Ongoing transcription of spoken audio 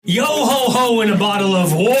Yo ho ho and a bottle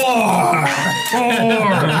of war. War.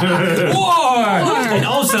 And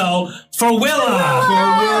also for Willa.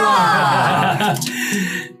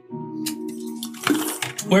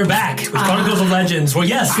 We're back with Chronicles of Legends. Well,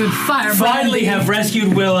 yes, Good fire, finally Bradley. have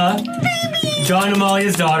rescued Willa, John and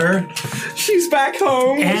Amalia's daughter, She's back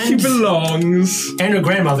home. And- she belongs. and her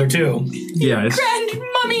grandmother too. Yes.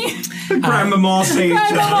 Grandmummy. Grandmama saved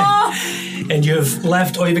her. Grandmama. And you have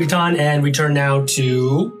left Oyvigaton and returned now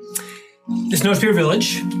to the Snow Spear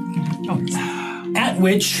Village, at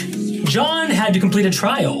which John had to complete a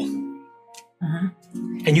trial.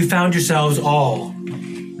 And you found yourselves all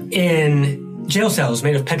in jail cells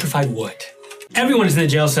made of petrified wood. Everyone is in the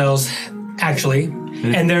jail cells, actually.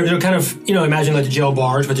 And they're kind of, imagine like the jail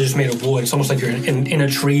bars, but they're just made of wood. It's almost like you're in a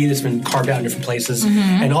tree that's been carved out in different places.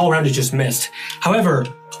 And all around is just mist. However,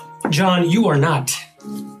 John, you are not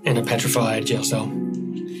in a petrified jail cell.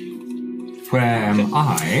 Where am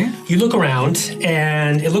I? You look around,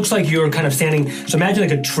 and it looks like you're kind of standing. So imagine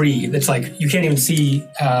like a tree that's like you can't even see.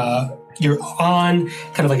 You're on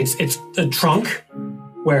kind of like it's a trunk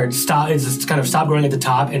where it's kind of stopped growing at the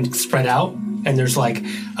top and spread out. And there's like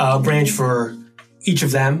a branch for each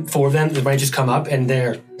of them, 4 of them. The branches come up, and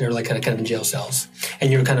they're like kind of in jail cells,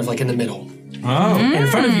 and you're kind of like in the middle. Oh. And in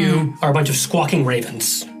front of you are a bunch of squawking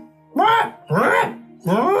ravens.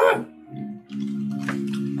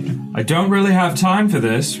 I don't really have time for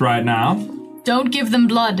this right now. Don't give them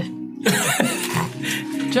blood.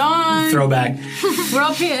 John, Throwback. we're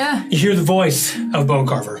up here. You hear the voice of Bone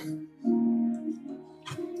Carver.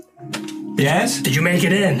 Yes? Did you make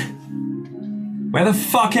it in? Where the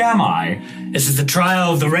fuck am I? This is the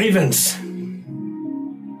trial of the ravens.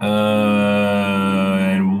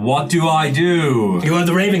 And what do I do? You are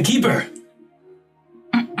the Raven Keeper.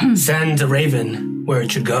 Send the raven where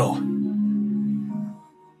it should go.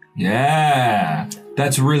 Yeah,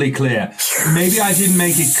 that's really clear. Maybe I didn't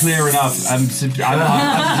make it clear enough.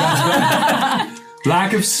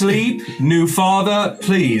 Lack of sleep, new father,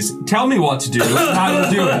 please tell me what to do. How to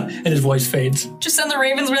do it. And his voice fades. Just send the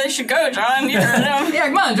ravens where they should go, John. You heard him. Yeah,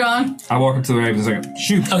 come on, John. I walk up to the ravens and I go,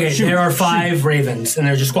 shoo. Okay, shoo, there are 5 ravens, and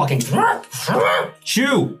they're just squawking.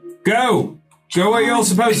 Shoo, go. Go where you're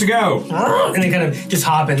supposed to go. And they kind of just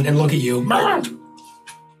hop and look at you.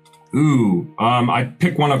 Ooh, I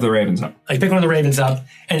pick one of the ravens up. I pick one of the ravens up,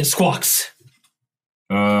 and it squawks.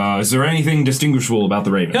 Is there anything distinguishable about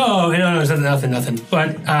the raven? No, there's nothing.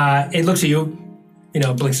 But it looks at you,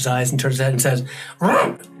 blinks its eyes and turns its head and says,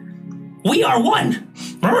 "We are one.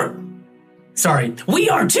 Sorry, we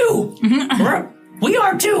are 2. We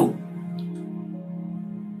are 2.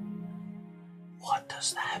 What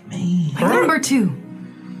does that mean? Number 2.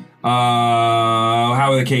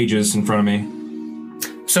 How are the cages in front of me?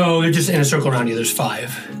 So they're just in a circle around you. There's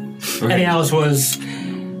 5. Okay. Eddie Alice was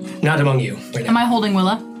not among you right now. Am I holding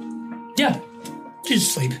Willa? Yeah, she's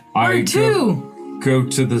asleep. I 2. go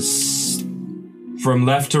to the... From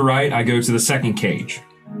left to right, I go to the second cage.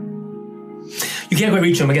 You can't quite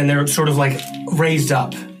reach them. Again, they're sort of like raised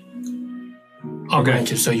up on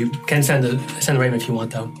branches, so you can send the raven if you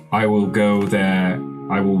want, though. I will go there.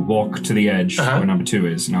 I will walk to the edge where number 2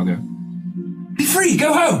 is, and I'll go, be free,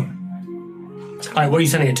 go home! All right, what are you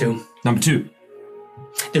sending it to? Number 2.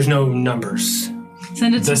 There's no numbers.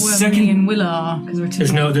 Send it to The where second- me and Willa, because we're 2.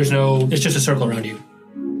 There's no. It's just a circle around you.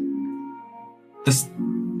 The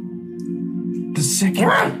second...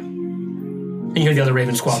 And you hear the other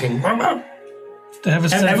raven squawking. To have a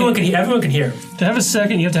second, Everyone can hear. To have a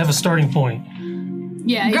second, you have to have a starting point.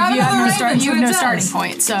 Yeah, Grab you have another no, raven, you so have it no says. starting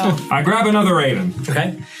point, so... I grab another raven.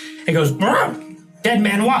 Okay. It goes. Dead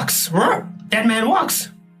man walks. Dead man walks.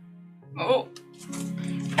 Oh.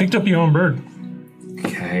 Picked up your own bird.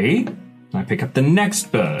 Okay. I pick up the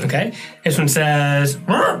next bird. Okay. This one says,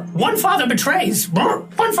 "One father betrays. One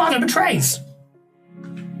father betrays."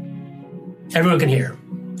 Everyone can hear.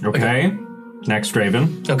 Okay. Next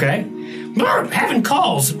raven. Okay. Heaven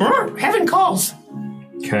calls. Heaven calls.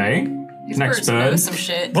 Okay. These Next birds know bird. some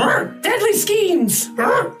shit. Deadly schemes.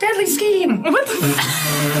 Deadly scheme. What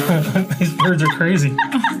the These birds are crazy.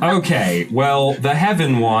 Okay, well, the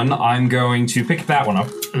heaven one, I'm going to pick that one up,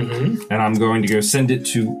 and I'm going to go send it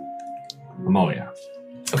to Amalia.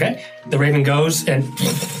 Okay. The raven goes and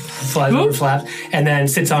flies over, flaps, and then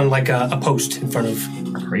sits on like a post in front of.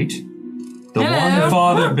 Great. The one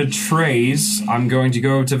father betrays, I'm going to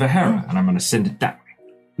go to Vahera, and I'm going to send it that way.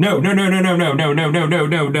 No, to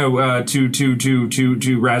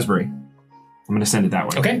Raspberry. I'm going to send it that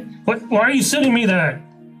way. Okay. What? Why are you sending me that?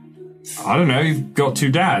 I don't know, you've got 2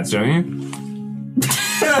 dads, don't you?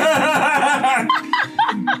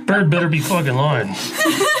 Bird better be fucking lying.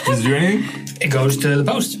 Does it do anything? It goes to the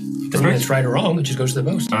post. Doesn't mean it's right or wrong. It just goes to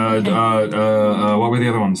the post. What were the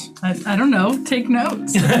other ones? I don't know. Take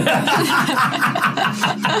notes.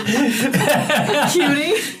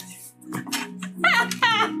 Cutie.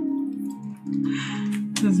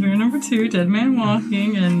 Prisoner number 2, Dead Man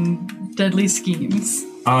Walking, and Deadly Schemes.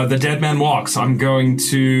 The Dead Man Walks. I'm going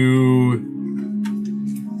to...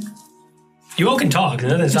 You all can talk.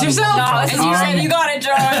 It's yourself. No, as you said, you got it,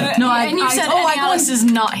 John. No, And you said Alice is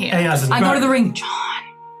not here. I go to the ring. John,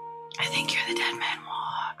 I think you're the Dead Man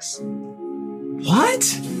Walks. What?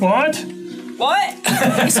 What?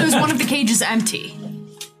 What? So is one of the cages empty?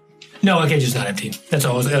 No, the cage is not empty. That's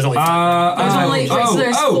all. There's only So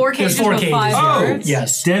there's 4 cages there's 4 with 5 cages. guards.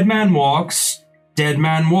 Yes. Dead Man Walks. Dead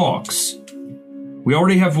Man Walks. We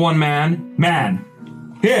already have one man. Man.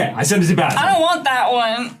 Here, I sent it to Basil. I don't want that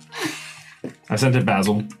one. I sent it to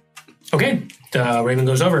Basil. Okay. The Raven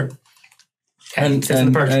goes over. And sits in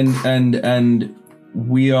the perch. and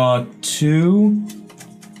we are 2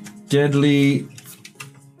 deadly.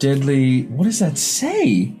 What does that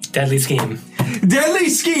say? Deadly scheme. Deadly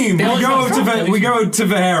scheme. We go to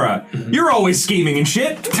Vahera. You're always scheming and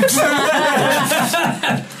shit.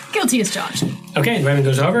 Guilty as charged. Okay, the Raven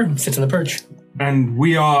goes over, sits in the perch. And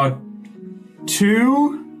we are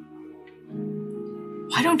 2.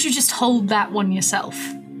 Why don't you just hold that one yourself?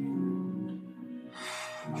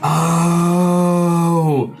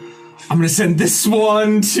 Oh, I'm gonna send this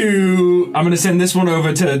one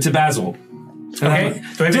over to Basil. Okay.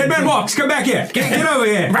 Dead Man Walks, come back here. Get over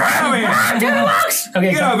here. Get over here. Dead Man Walks.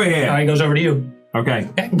 Okay, Get over here. All right, goes over to you. Okay.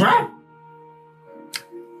 Are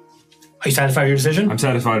you satisfied with your decision? I'm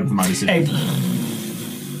satisfied with my decision. Hey.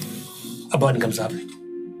 A button comes up.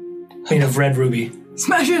 Made of red ruby.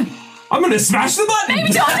 Smash it. I'm gonna smash the button.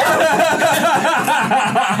 Smash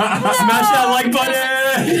that like button.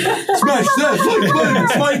 Smash that like button.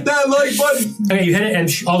 Smash that like button. Okay, you hit it, and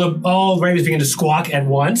all ravens begin to squawk at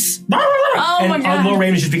once. Oh and my god. more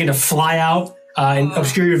ravens just begin to fly out and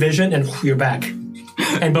obscure your vision, and you're back.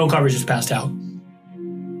 And Bone Carver's just passed out.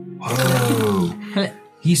 Oh,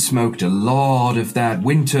 he smoked a lot of that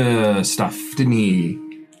winter stuff, didn't he?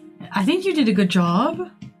 I think you did a good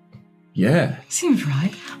job. Yeah. Seems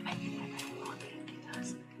right.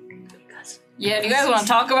 Yeah, do you guys want to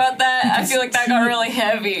talk about that? I feel like that got really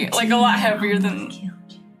heavy. Like, a lot heavier than...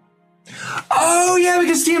 Oh, yeah,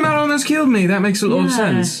 because Tiamat almost killed me. That makes a lot of Yeah.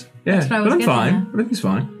 sense. Yeah, what I but was I'm getting fine. at. I think he's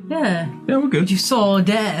fine. Yeah. Yeah, we're good. You saw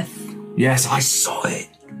death. Yes, I saw it.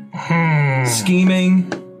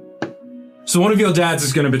 Scheming. So one of your dads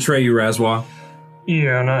is going to betray you, Razwa.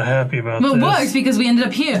 Yeah, I'm not happy about Well, it this. works because we ended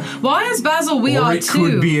up here. Why is Basil we Or are it too?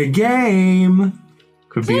 could be a game.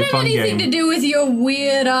 Could be a fun Anything to game. do with your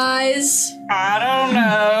weird eyes? I don't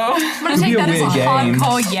know. I'm gonna Could take be a that as a weird game.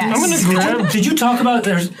 hardcore yes. I'm gonna grab. Did you talk about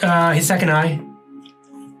his second eye?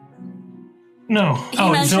 No. He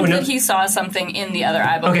mentioned that he saw something in the other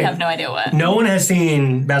eye, but we Okay. have no idea what. No one has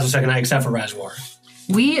seen Basil's second eye except for Razwar.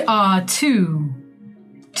 We are too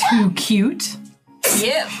cute.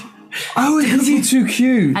 Yep. Oh, it could be too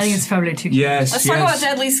cute. I think it's probably too cute. Yes, Let's yes. talk about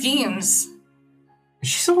deadly schemes.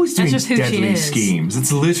 She's always doing That's just who she deadly is. schemes.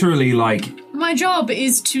 It's literally like... My job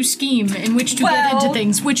is to scheme in which to get Well- into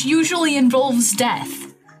things, which usually involves death.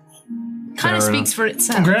 Kind of Fair speaks for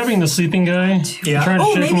itself. I'm grabbing the sleeping guy. Yeah. Trying to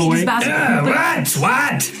Oh, shake him maybe awake. it's Basil.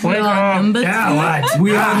 What? Wake We are up. number Yeah, two. what?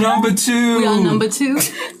 We are number 2. We are number 2.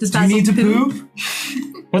 Does Do you need to poop?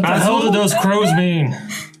 What the hell did those crows mean?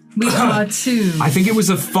 We are 2. I think it was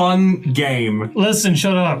a fun game. Listen,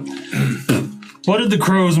 shut up. What did the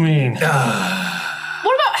crows mean?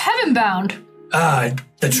 What about Heavenbound?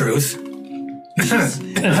 The truth.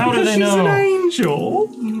 And how do they know? angel.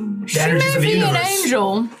 The energies of the Maybe an universe.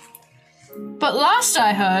 angel. But last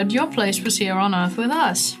I heard, your place was here on Earth with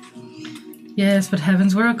us. Yes, but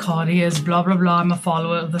heavens where Arcadia is, blah blah blah. I'm a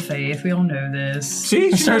follower of the faith. We all know this.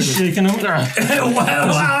 See? Start shaking them. Well,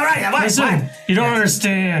 all right. Listen, you don't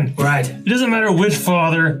understand. Right. It doesn't matter which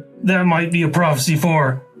father that might be a prophecy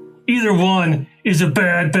for. Either one is a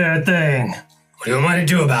bad, bad thing. What do you want me to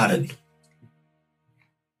do about it?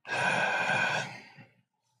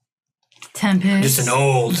 Tempest. Just an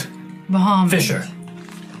old Bahamut. fisher.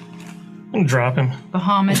 I'm drop him.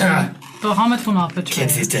 Bahamut. Ah. Bahamut will not betray.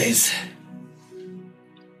 Kids these days.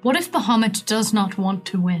 What if Bahamut does not want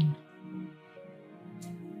to win?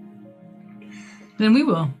 Then we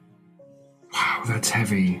will. Oh, that's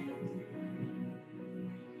heavy.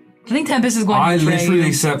 I think Tempest is going I to betray literally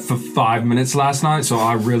you. slept for 5 minutes last night, so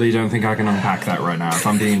I really don't think I can unpack that right now, if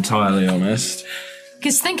I'm being entirely honest.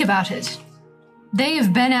 Because think about it. They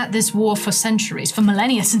have been at this war for centuries, for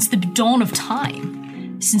millennia, since the dawn of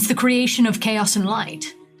time. Since the creation of chaos and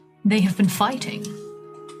light, they have been fighting.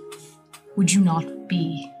 Would you not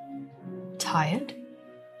be tired?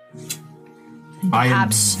 I am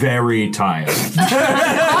Perhaps- very tired.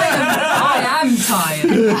 I am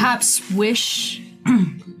tired. Perhaps wish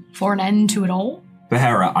for an end to it all?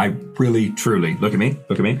 Bahara, I really, truly... Look at me.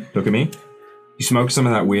 You smoke some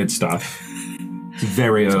of that weird stuff. It's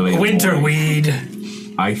very early in the Winter morning.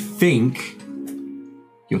 weed. I think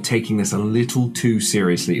you're taking this a little too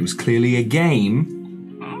seriously. It was clearly a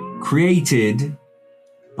game created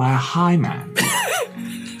by a high man.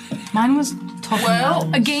 Mine was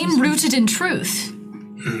talking A game rooted in truth.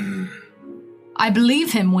 I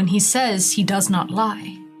believe him when he says he does not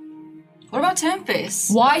lie. What about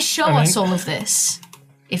Tempest? Why show I mean- us all of this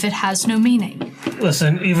if it has no meaning?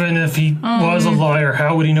 Listen, even if he was a liar,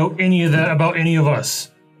 how would he know any of that about any of us?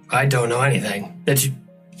 I don't know anything.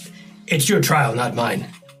 It's your trial, not mine.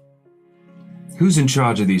 Who's in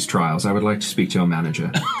charge of these trials? I would like to speak to your manager.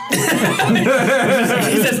 He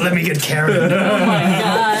says, let me get Karen.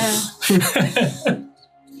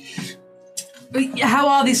 How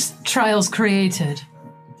are these trials created?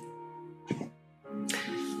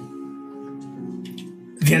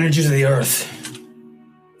 The energies of the earth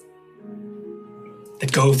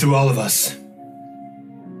that go through all of us.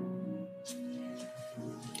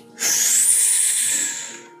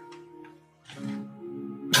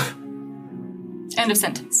 End of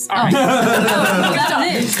sentence. All right.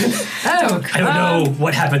 Oh, I don't know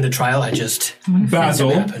what happened in the trial. I just Basil,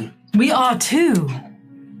 what happened. we are two.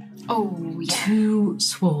 Oh, yeah. Too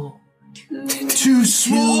swole. too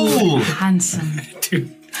small. Handsome.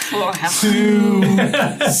 Lord have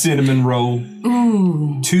Cinnamon roll.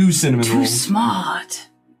 Ooh. 2 cinnamon Too rolls. smart.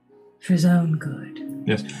 For his own good.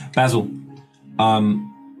 Yes. Basil,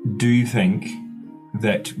 do you think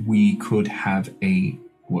that we could have a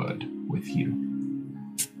word with you?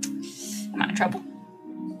 Am I in trouble?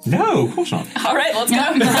 No, of course not. All right, let's go.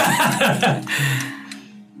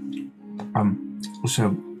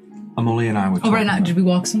 So, Amoli and I were Oh, talking right now, about- did we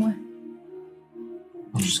walk somewhere?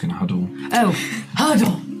 I'm just gonna huddle. Oh,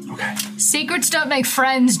 huddle. Okay. Secrets don't make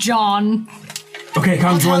friends, John. Okay,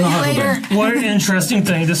 come join the Tell you huddle later. then. What an interesting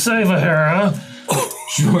thing to say, Vahara.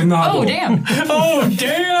 Join the huddle. Oh, damn. Oh,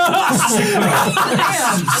 damn!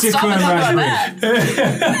 Sick Stop man and talk about raspberry.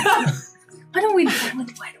 that. Why don't we...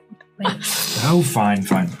 Oh, fine.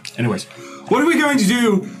 Anyways, what are we going to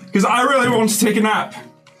do? Because I really want to take a nap.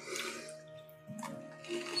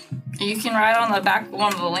 You can ride on the back of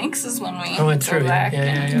one of the Lynxes when we I went go through, back yeah.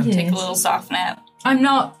 and take Yes. a little soft nap. I'm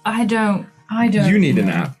not... I don't... You need a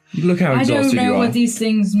nap. Look how I exhausted don't you know are. what these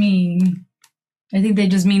things mean. I think they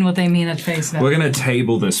just mean what they mean at face value. We're going to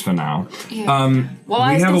table this for now. Yeah. Well, I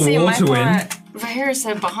we was have gonna say a war my to win. thought. Vahira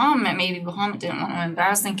said Bahamut. Maybe Bahamut didn't want to win, but I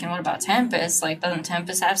was thinking, what about Tempest? Like, doesn't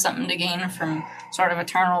Tempest have something to gain from sort of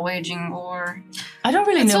eternal waging war? I don't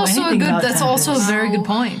really That's know also a anything good. about That's Tempest. also a very good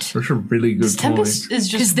point. That's a really good Tempest is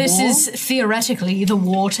Because just this war? is theoretically the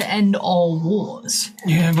war to end all wars.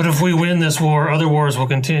 Yeah, but if we win this war, other wars will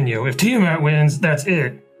continue. If Tiamat wins, that's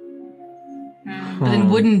it. But then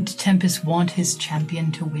wouldn't Tempest want his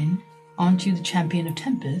champion to win? Aren't you the champion of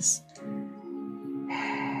Tempest?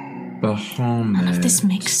 Bahamut. This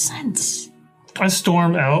makes sense. I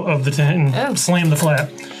storm out of the tent and slam the flap.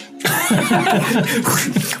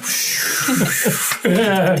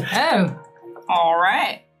 Oh. All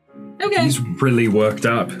right. Okay. He's really worked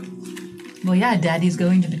up. Well, yeah, Daddy's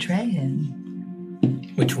going to betray him.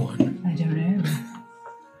 Which one? I don't know.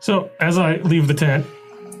 So, as I leave the tent,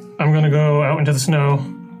 I'm going to go out into the snow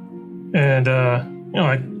and,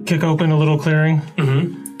 I kick open a little clearing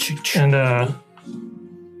and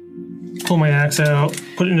pull my axe out,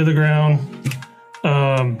 put it into the ground,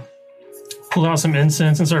 pull out some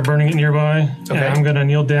incense and start burning it nearby. Okay. And I'm going to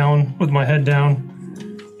kneel down with my head down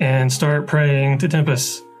and start praying to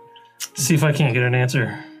Tempest to see if I can't get an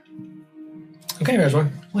answer. Okay, there's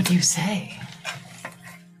one. What do you say?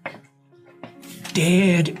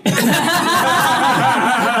 Dead. I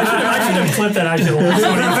should have clipped that out to the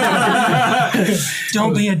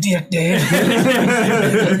Don't be a dick, Dad.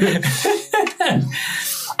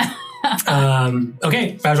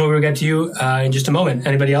 Okay, Basil, we'll get to you in just a moment.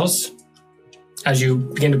 Anybody else? As you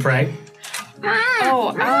begin to pray.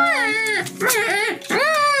 Oh, could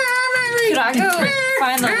I go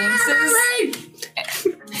find the Lynxes?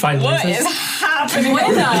 Find What Lynxes. is happening?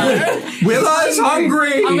 Willa's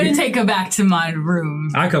hungry! I'm gonna take her back to my room.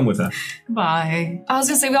 I come with her. Bye. I was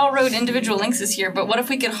gonna say we all rode individual Lynxes here, but what if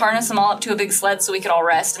we could harness them all up to a big sled so we could all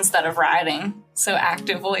rest instead of riding so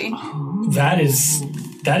actively? That is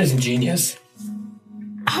ingenious.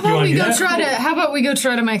 How You wanna about we do go that? try to? How about we go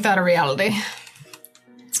try to make that a reality?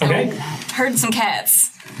 Okay. Heard some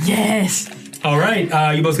cats. Yes. All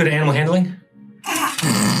right. You both go to animal handling.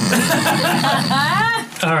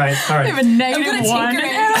 All right. I have a I'm negative gonna one. tinker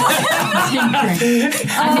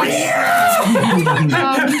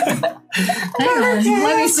Hang on,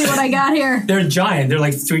 let me see what I got here. They're giant. They're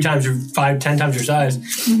like 3 times or 5, 10 times your size.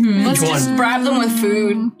 Let's Each just one. bribe them with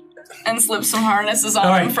food and slip some harnesses on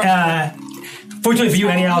All them. right. Fortunately for you,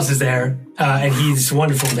 Annie Alice is there, and he's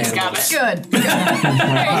wonderful with animals. Got it. Good. There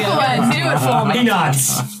you go. Go do it for me. He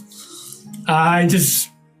nods. And just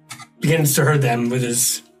begins to herd them with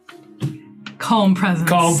his Calm presence.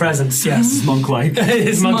 calm presence. Yes. Monk-like.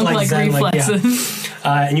 His monk-like Monk-like zen, reflexes.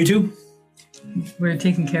 And you two? We're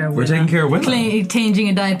taking care of We're taking care of Willow. Changing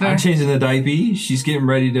a diaper. I'm changing the diaper. She's getting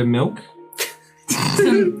ready to milk.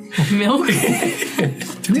 Milk.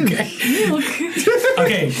 Okay.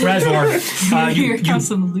 Okay, Razor. Here comes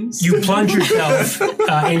some loose. You plunge yourself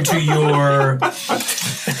into your.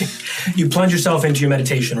 You plunge yourself into your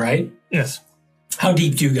meditation, right? Yes. How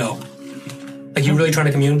deep do you go? Like you really trying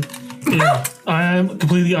to commune? Yeah. I'm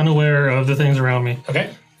completely unaware of the things around me.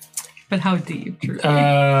 Okay. But how deep? True.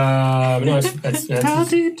 No, that's How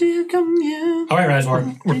deep do you commune? all right,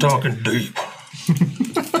 Razor. We're talking deep.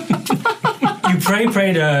 You pray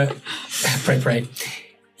to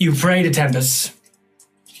You pray to Tempest,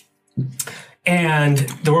 and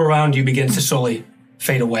the world around you begins to slowly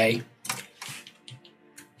fade away.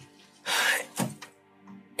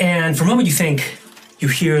 And for a moment, you think you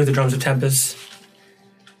hear the drums of Tempest,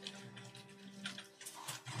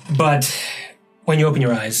 but when you open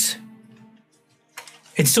your eyes,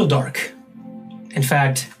 it's still dark. In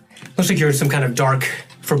fact, looks like you're in some kind of dark,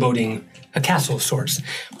 foreboding, a castle of sorts,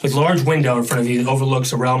 with a large window in front of you that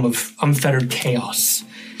overlooks a realm of unfettered chaos.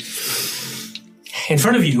 In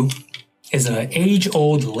front of you is an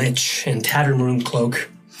age-old lich in tattered maroon cloak,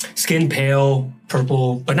 skin pale,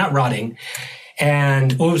 purple, but not rotting.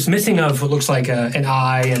 And what was missing of what looks like an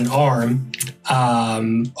eye and an arm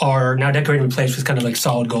are now decorated and replaced with kind of like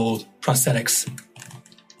solid gold prosthetics.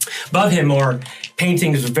 Above him are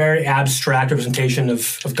paintings of very abstract representation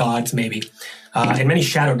of gods, maybe, and many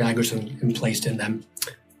shadow daggers have been placed in them.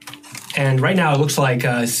 And right now it looks like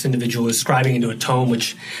this individual is scribing into a tome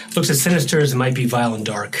which looks as sinister as it might be vile and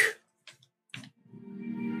dark.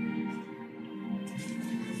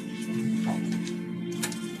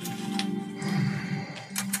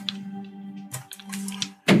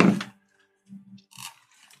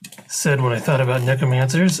 Said what I thought about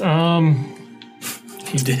necromancers.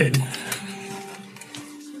 He did.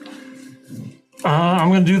 I'm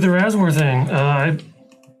gonna do the Razor thing. I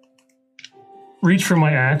reach for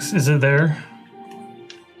my axe. Is it there?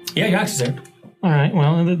 Yeah, your axe is there. All right.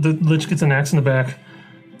 Well, the lich gets an axe in the back.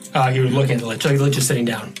 You're looking at the lich. Like the lich is sitting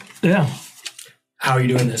down. Yeah. How are you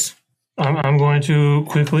doing this? I'm going to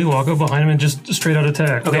quickly walk up behind him and just straight out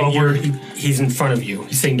attack. Okay, he's in front of you.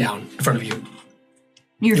 He's sitting down in front of you.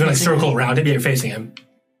 You're gonna like circle around him. Yeah, you're facing him.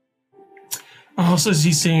 Oh, so is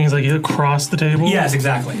he seeing like across the table? Yes,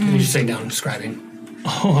 exactly. You're just sitting down describing.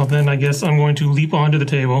 Oh, well, then I guess I'm going to leap onto the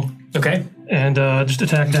table Okay. and just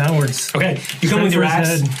attack downwards. Okay. You come Straight with your for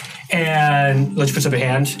his axe, and let's put up a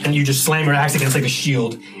hand, and you just slam your axe against like a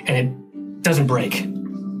shield, and it doesn't break.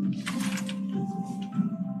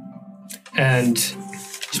 And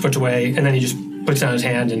just puts away, and then he just puts down his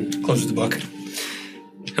hand and closes the book,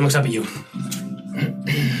 and looks up at you.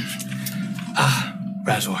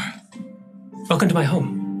 Razor. Welcome to my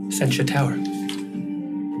home, Sentia Tower.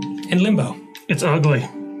 In Limbo. It's ugly.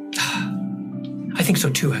 I think so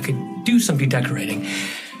too. I could do some redecorating.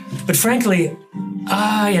 But frankly,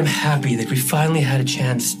 I am happy that we finally had a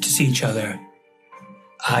chance to see each other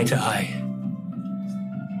eye to eye.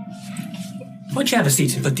 Why don't you have a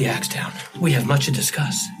seat and put the axe down? We have much to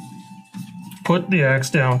discuss. Put the axe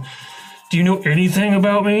down. Do you know anything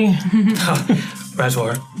about me?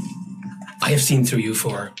 Razor, I have seen through you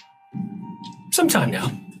for some time now.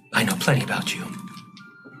 I know plenty about you.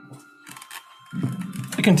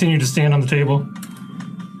 I continue to stand on the table.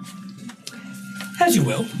 As you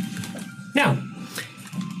will. Now,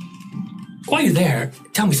 while you're there,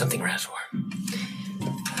 tell me something, Razor.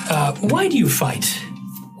 Why do you fight?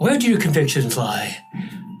 Where do your convictions lie?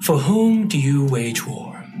 For whom do you wage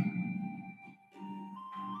war?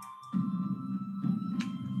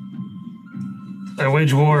 I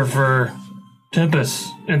wage war for Tempest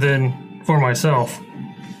and then for myself.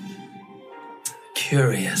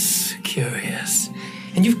 Curious, curious.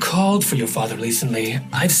 And you've called for your father recently,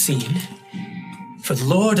 I've seen. For the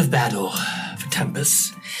Lord of Battle, for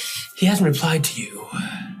Tempest. He hasn't replied to you.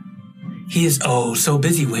 He is, oh, so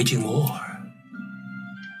busy waging war.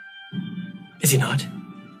 Is he not?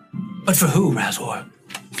 But for who, Razor?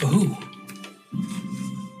 For who?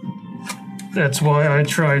 That's why I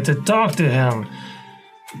tried to talk to him.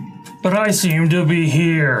 But I seem to be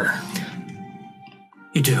here.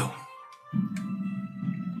 You do.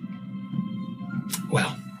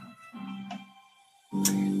 Well.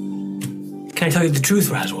 Can I tell you the truth,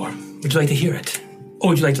 Razor? Would you like to hear it? Or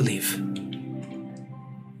would you like to leave?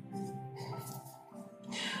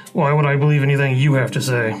 Why would I believe anything you have to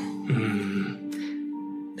say?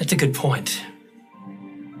 That's a good point.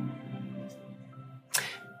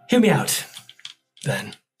 Hear me out,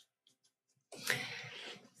 then.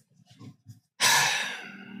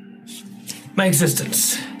 My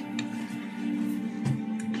existence.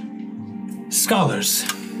 Scholars,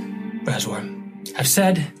 Razor, have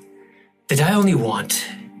said that I only want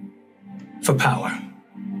for power,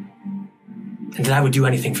 and that I would do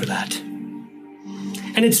anything for that.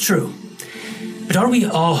 And it's true. But are we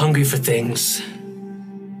all hungry for things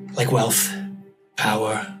like wealth,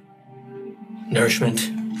 power,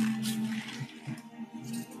 nourishment?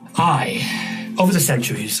 Over the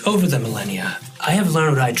centuries, over the millennia, I have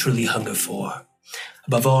learned what I truly hunger for,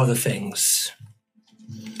 above all other things.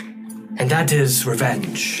 And that is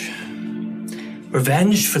revenge.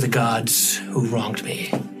 Revenge for the gods who wronged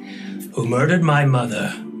me, who murdered my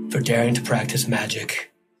mother for daring to practice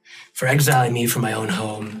magic, for exiling me from my own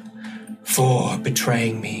home, for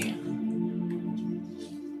betraying me.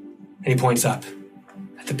 And he points up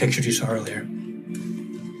at the picture you saw earlier.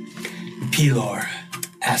 Pelor,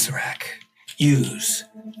 Asarak, Hughes,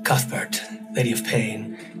 Cuthbert, Lady of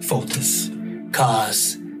Pain, Foltus,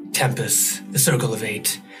 Kaz, Tempest, the Circle of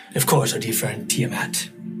Eight, and of course our dear friend Tiamat.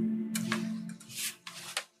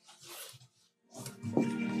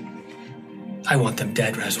 I want them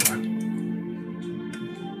dead, Razor.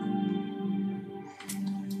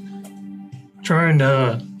 Trying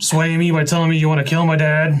to sway me by telling me you want to kill my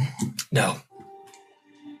dad? No.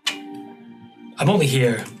 I'm only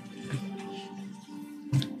here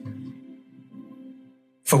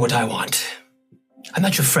for what I want. I'm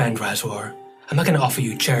not your friend, Razor. I'm not going to offer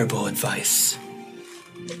you charitable advice.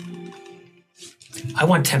 I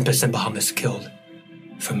want Tempest and Bahamas killed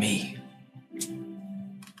for me.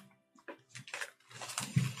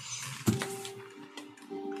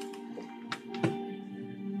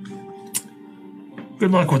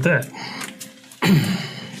 Good luck with that.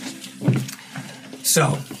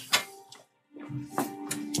 So,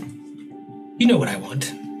 you know what I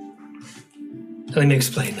want. Let me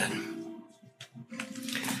explain then.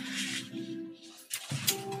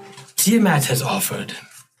 Tiamat has offered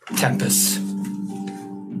Tempest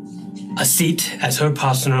a seat as her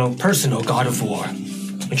personal god of war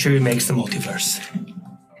when she remakes the multiverse.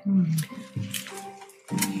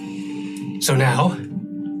 So now,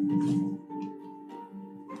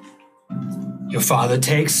 your father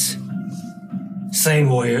takes slain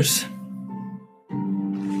warriors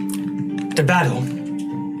to battle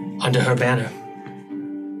under her banner.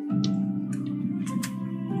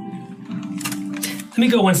 Let me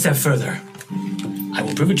go one step further. I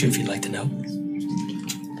will prove it to you if you'd like to know.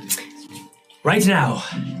 Right now,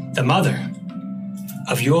 the mother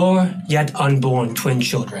of your yet unborn twin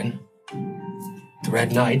children, the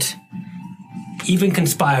Red Knight, even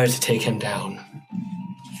conspires to take him down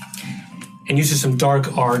and uses some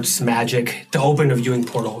dark arts magic to open a viewing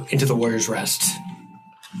portal into the Warrior's Rest.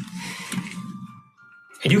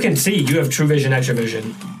 And you can see, you have true vision, extra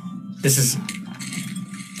vision. This is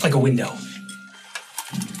like a window.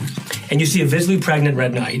 And you see a visibly pregnant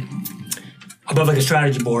Red Knight above like a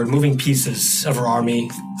strategy board, moving pieces of her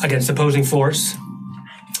army against opposing force,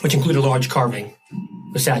 which include a large carving,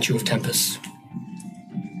 the statue of Tempest.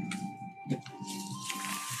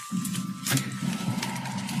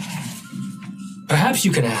 Perhaps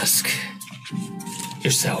you can ask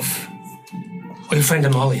yourself, or your friend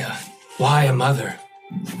Amalia, why a mother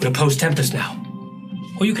would oppose Tempest now?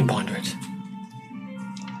 Or you can ponder it.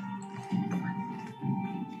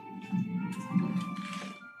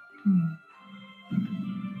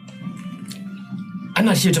 I'm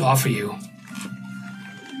not here to offer you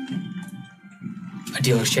a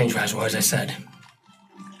deal exchange, Razor, as I said.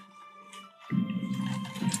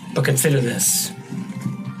 But consider this.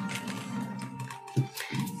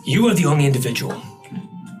 You are the only individual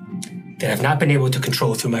that I've not been able to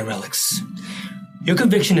control through my relics. Your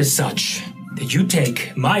conviction is such that you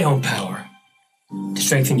take my own power to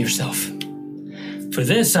strengthen yourself. For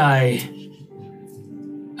this, I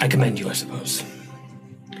commend you, I suppose.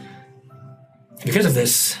 Because of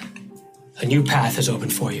this, a new path has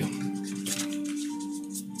opened for you.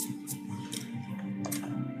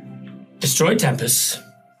 Destroy Tempest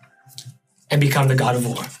and become the god of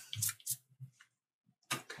war.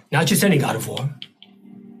 Not just any god of war,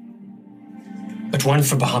 but one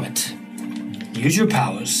for Bahamut. Use your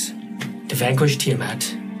powers to vanquish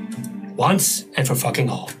Tiamat once and for fucking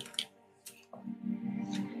all.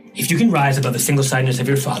 If you can rise above the single-sidedness of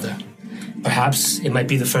your father, perhaps it might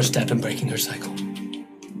be the first step in breaking her cycle.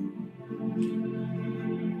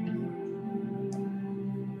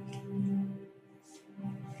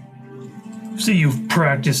 See, you've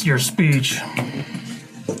practiced your speech.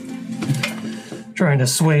 Trying to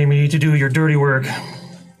sway me to do your dirty work.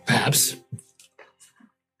 Perhaps.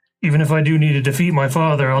 Even if I do need to defeat my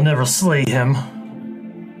father, I'll never slay him.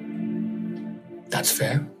 That's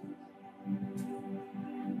fair.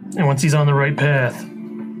 And once he's on the right path,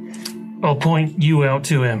 I'll point you out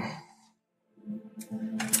to him.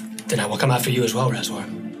 Then I will come after you as well, Razor.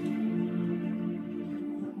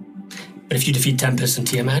 But if you defeat Tempest and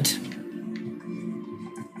Tiamat,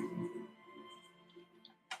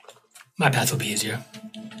 my path will be easier.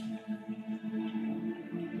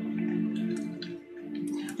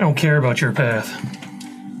 I don't care about your path.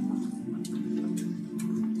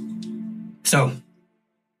 So,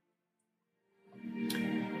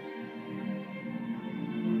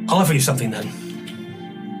 I'll offer you something then.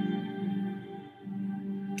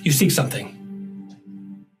 You seek something.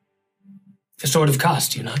 A sword of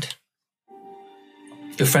cost, do you not?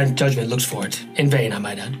 Your friend's judgment looks for it. In vain, I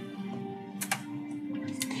might add.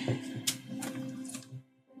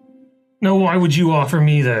 Now, why would you offer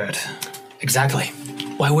me that? Exactly.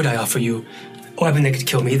 Why would I offer you a weapon that could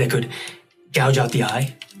kill me, that could gouge out the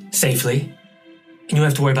eye safely, and you don't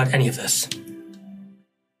have to worry about any of this?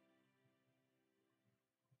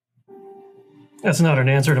 That's not an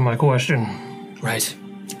answer to my question. Right.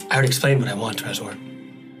 I already explained what I want, Razor.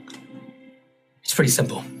 It's pretty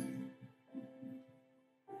simple.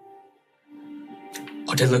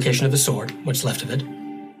 I'll take the location of the sword, what's left of it,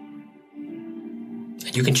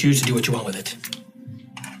 and you can choose to do what you want with it.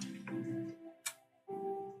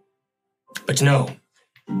 But to know,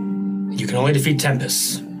 you can only defeat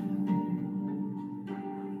Tempest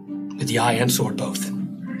with the eye and sword both.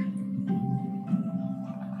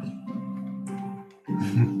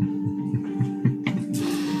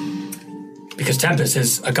 Because Tempest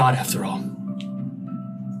is a god after all.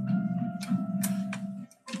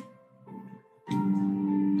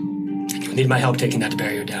 And you'll need my help taking that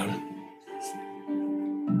barrier down.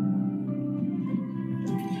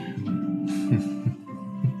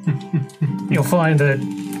 You'll find that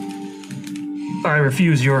I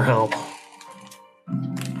refuse your help.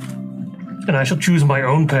 And I shall choose my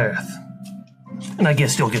own path. And I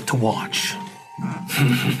guess you'll get to watch.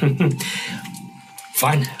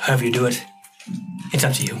 Fine, however you do it. It's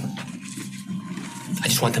up to you. I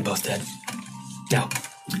just want them both dead. Now,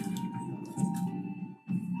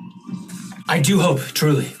 I do hope,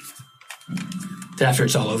 truly, that after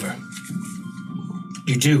it's all over,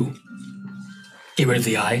 you do get rid of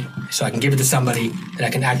the eye so I can give it to somebody that I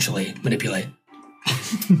can actually manipulate.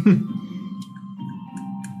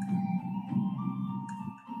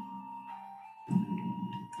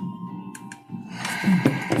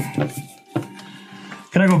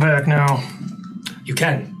 Can I go back now? You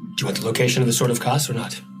can. Do you want the location of the Sword of Kos or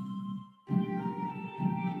not?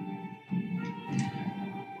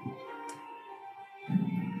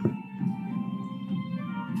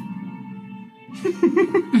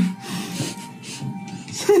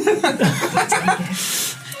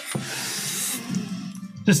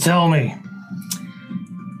 Just tell me.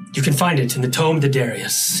 You can find it in the Tome of the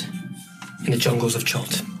Darius, in the jungles of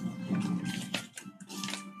Chult.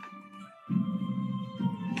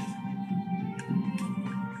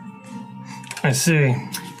 I see.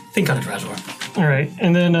 Think on it, Razor. All right,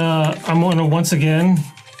 and then I'm going to once again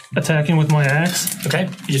attack him with my axe. Okay,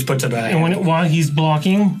 you just put it back. And while he's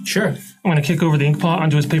blocking, Sure. I'm going to kick over the ink pot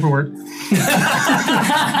onto his paperwork.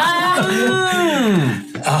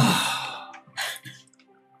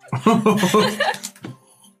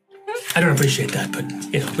 I don't appreciate that, but,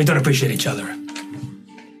 we don't appreciate each other.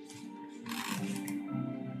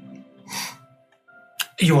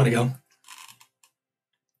 You want to go?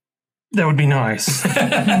 That would be nice.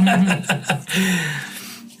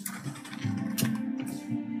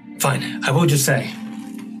 Fine, I will just say,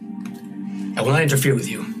 I will not interfere with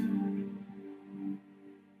you.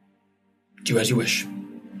 Do as you wish.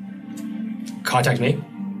 Contact me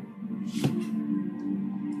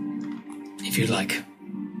if you'd like.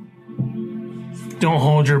 Don't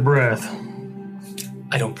hold your breath.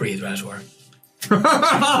 I don't breathe, Razor. And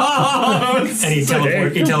he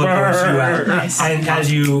teleports you out. Nice. And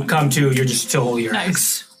as you come to, you're just still holding your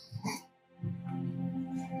Nice.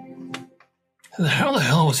 How the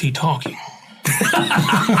hell was he talking?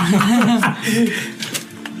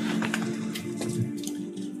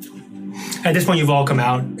 At this point, you've all come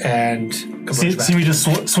out and See me just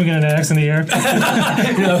swinging an axe in the air?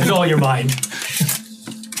 No, it's all in your mind.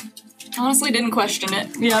 Honestly, didn't question it.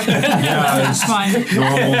 Yeah. Yeah, it's Fine.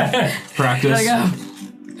 normal practice.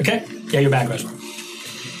 Gotta Okay. Yeah, you're back, Roswell.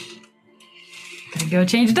 go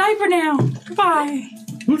change a diaper now. Bye.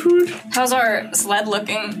 How's our sled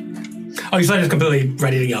looking? Oh, your sled is completely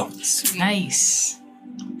ready to go. Nice.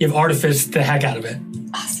 You've artificed the heck out of it.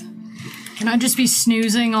 Can I just be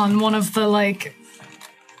snoozing on one of the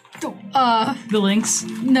The links.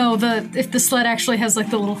 no, if the sled actually has like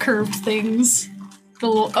the little curved things. The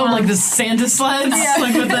little Like the Santa sleds? Yeah.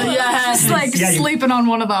 Like with the, just like Yeah, you- sleeping on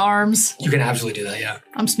one of the arms. You can absolutely do that, yeah.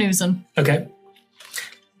 I'm snoozing. Okay.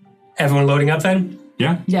 Everyone loading up then?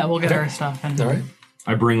 Yeah. Yeah, we'll get our stuff. And All right.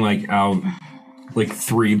 I bring out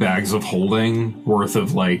 3 bags of holding worth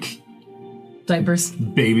of diapers.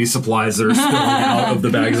 baby supplies that are spilling out of the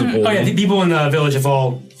bags of holding. Oh, yeah, the people in the village have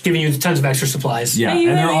all given you tons of extra supplies. Yeah,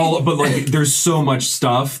 and they're all, but there's so much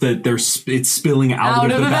stuff that it's spilling out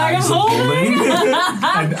of the bags of holding.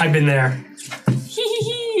 I've been there.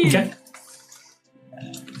 Okay.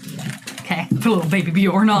 Okay, put a little baby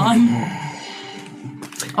Bjorn on.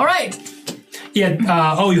 All right.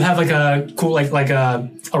 Yeah, you have a cool,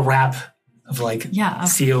 a wrap of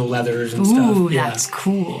seal leathers and stuff. Ooh, Yeah. that's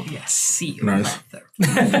cool. Yes, seal Nice.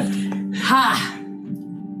 leather. Ha!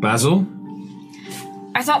 Basil?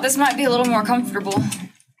 I thought this might be a little more comfortable.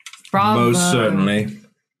 Bravo. Most certainly.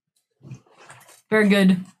 Very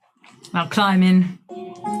good. I'll climb in.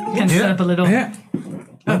 Can sit up a little. Yeah.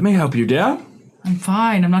 Let me help you, dear. I'm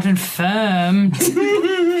fine. I'm not infirm.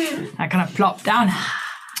 I kind of plop down.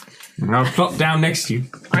 And I'll plop down next to you.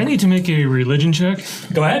 I need to make a religion check,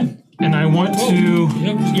 Go ahead. and I want to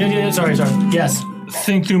Yeah, sorry. Yes.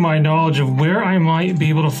 think through my knowledge of where I might be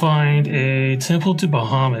able to find a temple to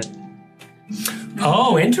Bahamut.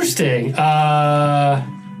 Oh, interesting.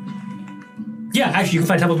 Yeah, actually, you can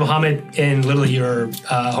find Temple of Muhammad in literally your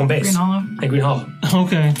home base. Green Hollow. In Green Hollow.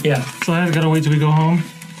 Okay, Yeah. so I gotta wait till we go home.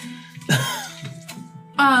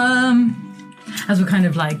 As we're kind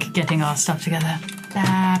of getting our stuff together.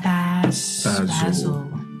 Basil.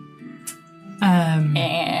 Am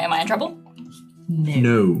I in trouble?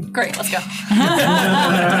 No. Great, let's go.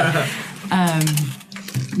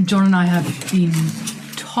 John and I have been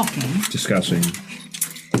talking, Discussing.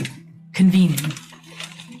 convening,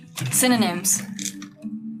 Synonyms.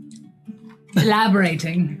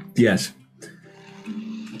 elaborating. Yes.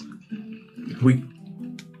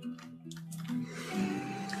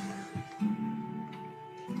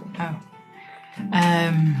 Oh.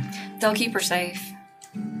 They'll keep her safe.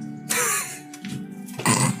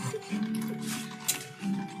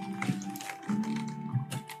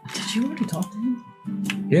 Did you already talk to him?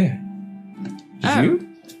 Yeah. Did you?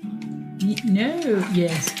 No.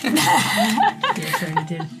 Yes. Yes, I already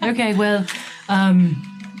did. Okay, well, that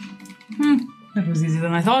was easier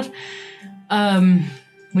than I thought.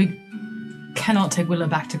 We cannot take Willow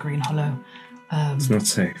back to Green Hollow. It's not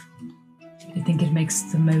safe. I think it makes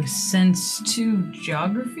the most sense to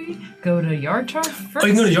geography. Go to Yartar first. Oh,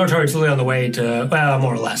 you can go to Yartar. It's literally on the way to, well,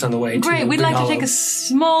 more or less on the way to Great, we'd Green like Hollow. to take a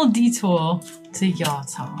small detour to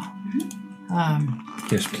Yartar.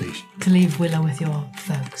 Yes, please. To leave Willow with your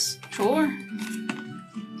folks. Sure.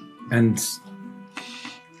 And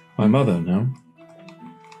my mother, no?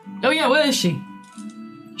 Oh yeah, where is she?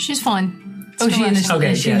 She's fine. Oh, she in the,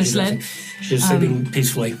 Okay, is she in yeah, the sled? She's sleeping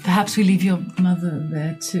peacefully. Perhaps we leave your mother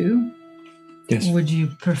there too? Yes. Or would you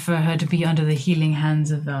prefer her to be under the healing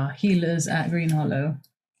hands of our healers at Green Hollow?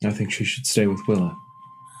 I think she should stay with Willow.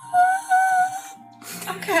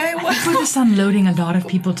 Okay, well, We're just unloading a lot of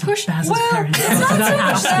people to Basil's parents' house not without so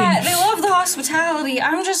much that. asking. They love the hospitality.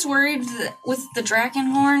 I'm just worried that with the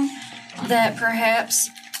Drakenhorn that perhaps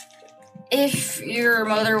if your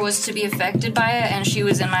mother was to be affected by it and she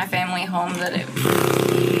was in my family home, that it...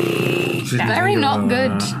 Very not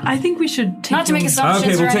good. I think we should take Not to make assumptions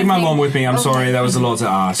Okay, or we'll take my anything. mom with me. I'm sorry, that was a lot to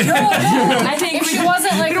ask. I think If she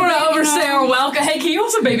wasn't like... we don't want to waiting overstay on- our welcome. Hey, can you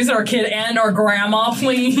also babysit our kid and our grandma,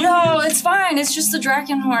 please? No, it's fine. It's just the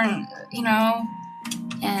Drakenhorn, you know,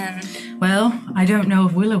 and... Well, I don't know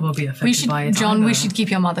if Willow will be affected We should, by it. John. We either. should keep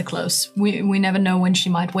your mother close. We never know when she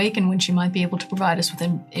might wake and when she might be able to provide us with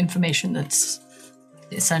information that's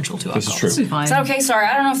essential to our This is cause. true. This is fine. Is that okay? Sorry,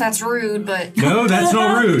 I don't know if that's rude, but... No, that's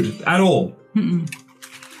not rude at all.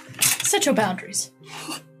 Set your boundaries.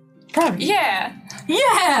 Yeah.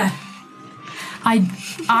 Yeah.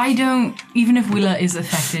 I don't. Even if Willa is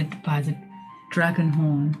affected by the dragon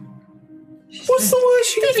horn, What's the word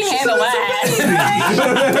she You can handle that.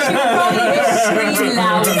 scream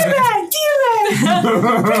loud.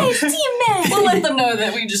 We'll let them know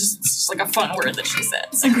that it's just like a fun word that she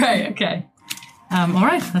says. Great, okay. All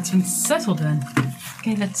right, that's been settled then.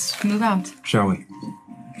 Okay, let's move out. Shall we?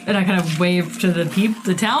 And I kind of wave to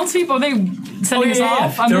the townspeople. Are they sending us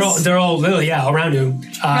off? They're all literally, around you.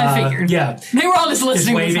 I figured. Yeah. They were all just Just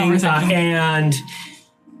listening to this waving, conversation. and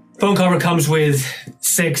phone cover comes with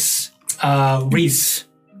 6 wreaths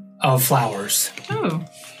of flowers Oh.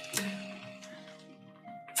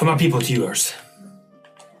 from our people to yours.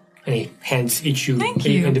 And he hands each Thank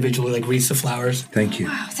you. individually like wreaths of flowers. Thank you.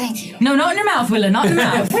 Oh, thank you. No, not in your mouth, Willa, not in your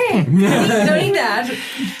mouth. Don't need that.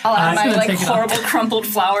 I'll add my gonna like take it horrible crumpled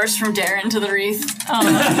flowers from Darren to the wreath.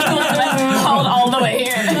 Hold all the way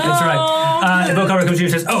here. That's right. The phone cover comes to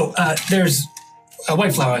you and says, there's a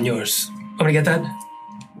white flower on yours. I'm gonna get that.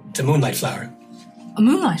 It's a moonlight flower. A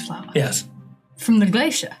moonlight flower Yes. from the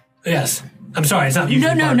glacier. Yes. I'm sorry, it's not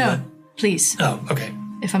usually part of No. Please, the- Oh, okay.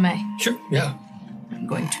 if I may. Sure. Yeah.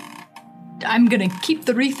 I'm going to keep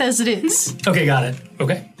the wreath as it is. Okay, got it.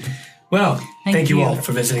 Okay. Well, thank you you. all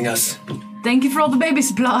for visiting us. Thank you for all the baby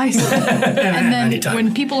supplies. And then Anytime.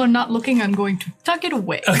 when people are not looking, I'm going to tuck it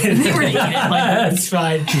away. That's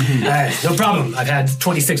fine. No problem. I've had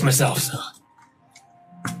 26 myself, so.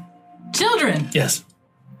 Children. Yes.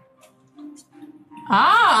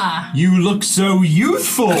 Ah. You look so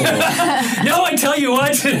youthful. No, I tell you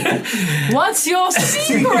what. What's your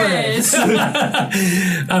secret?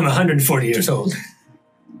 I'm 140 years old.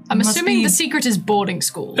 I'm Must assuming be- the secret is boarding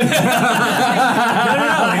school. No,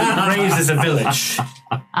 I was raised as a village.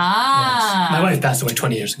 Ah. My wife passed away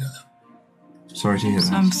 20 years ago, though. Sorry to hear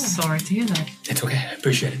that. I'm sorry to hear that. It's okay. I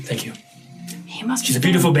appreciate it. Thank you. He must She's be a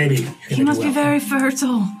beautiful baby. He must be very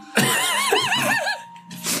fertile.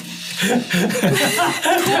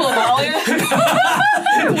 Cool, Amalia.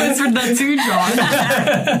 Whispered that too, John.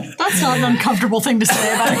 That's not an uncomfortable thing to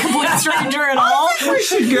say about a complete stranger at all. We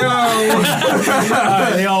should go.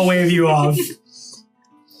 They all wave you off.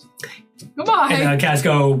 Goodbye. And cats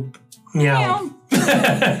go, meow.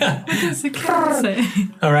 What does the cat say?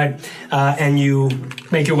 All right. And you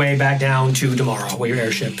make your way back down to Damara, where your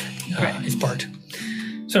airship is parked.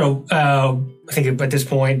 So I think at this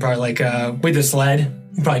point, probably like with the sled,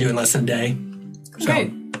 you're probably doing less than a day. So,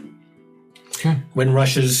 Great. Wind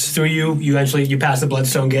rushes through you. You eventually pass the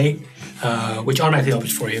Bloodstone Gate, which automatically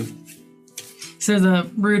opens for you. So the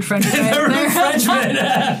rude French guy up there. Frenchman.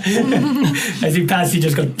 As you pass, you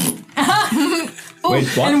just go. Wait,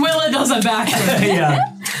 what? And Willa does it back. Yeah.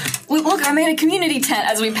 Look, I made a community tent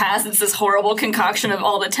as we pass. It's this horrible concoction of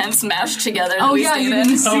all the tents mashed together. that Oh we yeah, stayed you in.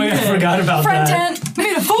 didn't see Oh, yeah, I it. forgot about Front that. tent. We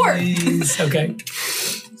made a fort. Okay.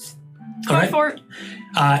 All right. Fort.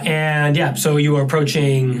 And yeah, so you are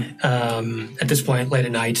approaching at this point late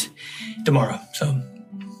at night, tomorrow. So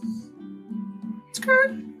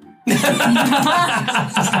Skirt. Just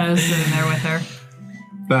kind of sitting there with her.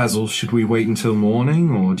 Basil, should we wait until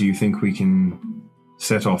morning, or do you think we can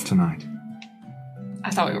set off tonight? I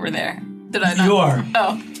thought we were there. Did I not? you are.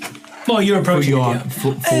 Oh, Well, you're For approaching. your it, yeah. for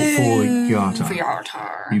your time. for your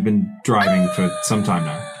tar. You've been driving for some time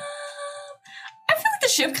now. I feel like the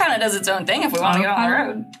ship kind of does its own thing if we want to get on the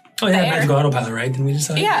road. Oh yeah, There. magical autopilot, right? Didn't we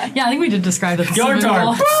decide? Yeah. Yeah, I think we did describe it.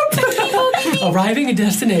 Yartar. Arriving at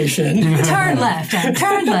destination. Turn left. And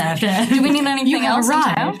turn left. And Do we need anything You have else in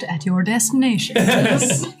town? arrived at your destination.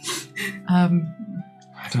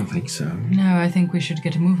 I don't think so. No, I think we should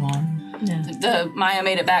get a move on. Yeah. The Maya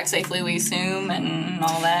made it back safely, we assume, and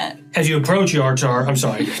all that. As you approach Yartar, I'm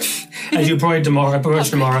sorry. As you approach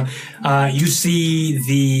Damara, you see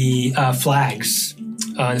the flags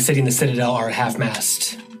sitting in the Citadel are at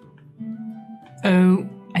half-mast. Oh,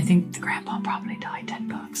 I think the grandpa probably died.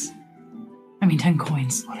 $10. I mean, 10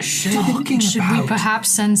 coins. Should we perhaps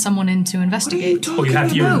send someone in to investigate? Oh, you have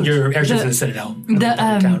to, your airship's in the Citadel.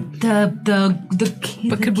 The king.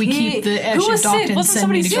 But could we keep the Who airship was docked sick? and Wasn't send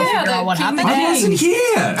somebody me to go sick? figure Yeah, out what the king- happened? I wasn't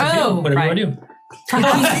here. Oh, Whatever right. you want to do.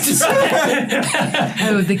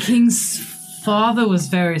 Oh, the king's father was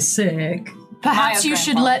very sick. Perhaps Maya's you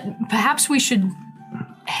should grandpa. perhaps we should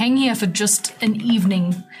hang here for just an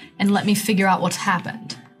evening and let me figure out what's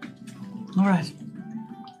happened. All right.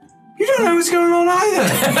 You don't know what's going on either.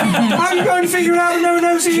 How are you going to figure it out when no one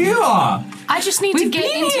knows who you are? I just need to We've get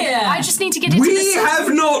been into here. I just need to get into We the have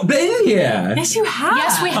not been here. Yes, you have.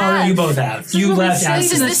 Yes, we Oh, have. no, you both have. You what we left said.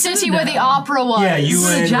 This is after. the city where the opera was. Yeah, you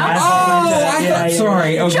and Jack-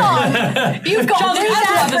 Sorry. Okay. You've got John, through I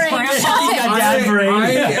that love this brain. brand. Stop it. Dad brain.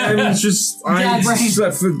 I brain.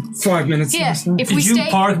 slept for 5 minutes. Yeah, if we Did you stay.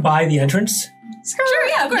 park by the entrance? Sure,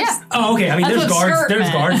 yeah, of course. Yeah. Oh, okay. I mean, That's there's what guards. skirt There's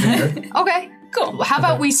meant. guards there. Okay, Cool. how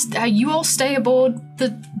about we? You all stay aboard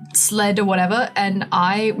the sled or whatever, and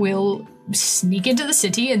I will sneak into the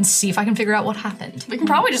city and see if I can figure out what happened. We can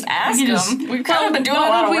probably just ask them. We've kind of been doing a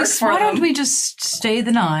lot of work for Why them. don't we just stay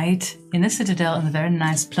the night in the citadel in the very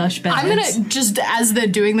nice plush beds? I'm gonna just, as they're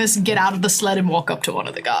doing this, get out of the sled and walk up to one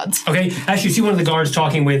of the guards. Okay, actually, you see one of the guards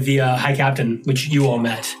talking with the High Captain, which you all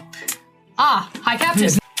met. Ah, High Captain.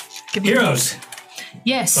 Heroes,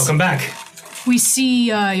 Yes. welcome back. We see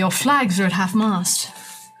your flags are at half-mast.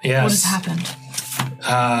 Yes. What has happened?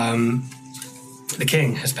 The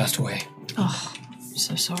king has passed away. Oh, I'm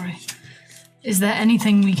so sorry. Is there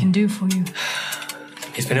anything we can do for you?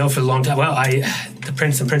 He's been ill for a long time. Well, the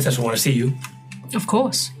prince and princess will want to see you. Of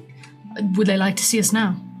course. Would they like to see us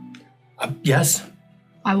now? Yes.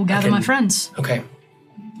 I will gather my friends. Okay.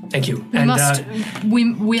 Thank you.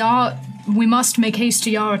 We must make haste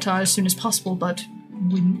to Yaratar as soon as possible, but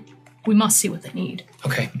we must see what they need.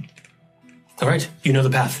 Okay. All right. You know the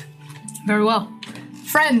path. Very well.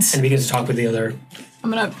 Friends! And he begins to talk with the other. I'm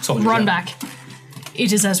gonna Soldier, run yeah. back.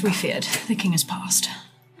 It is as we feared. The king has passed.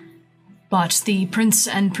 But the prince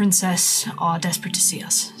and princess are desperate to see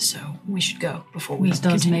us, so we should go before we It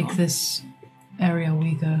does continue make on. this area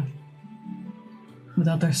weaker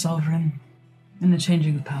without their sovereign and the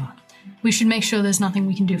changing of power. We should make sure there's nothing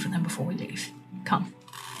we can do for them before we leave. Come.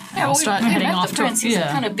 Yeah, I'll start heading met off the to- prince. He's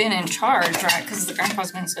yeah. kind of been in charge, right? Because the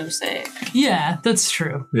grandpa's been so sick. Yeah, that's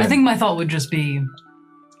true. Yeah. I think my thought would just be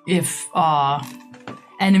if our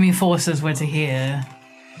enemy forces were to hear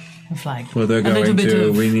a flag. Well, they're a little going bit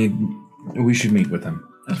to. We should meet with them.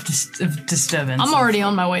 of disturbance. I'm already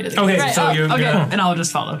on my way to the Okay, Right, so you're okay, gonna. and I'll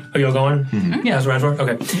just follow. Oh, you're going? Yeah. That's what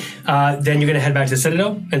Okay. Then you're going to head back to the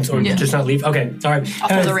Citadel? Or Yeah. just not leave? Okay. All right. I'll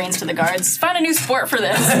throw the reins to the guards. Find a new sport for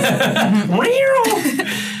this.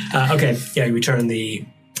 Okay. Yeah, you return the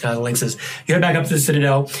lynxes. You head back up to the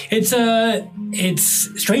Citadel. It's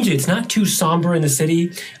strangely, it's not too somber in the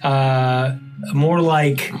city. More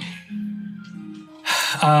like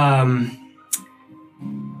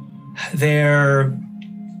they're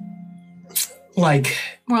like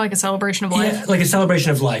More like a celebration of life. yeah, like a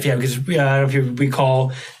celebration of life. Yeah, because I don't know if you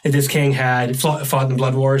recall that this king had fought in the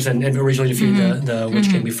blood wars and originally defeated the witch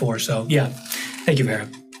king before. So yeah, thank you, Vera.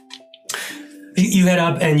 You head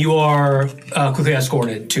up and you are quickly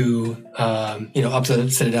escorted to up the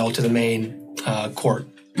Citadel to the main court.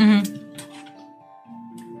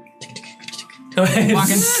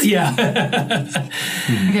 Yeah.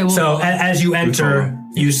 Okay, well, So as you enter,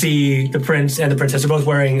 you see the prince and the princess are both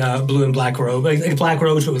wearing blue and black robe, like black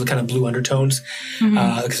robes, but with kind of blue undertones,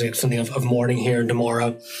 because it's something of mourning here in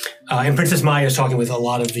Demora. And Princess Maya is talking with a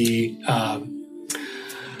lot of the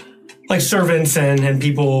like servants and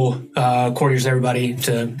people, courtiers, and everybody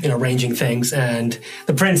to arranging things. And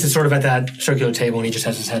the prince is sort of at that circular table, and he just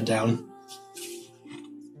has his head down.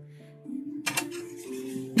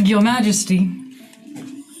 Your Majesty.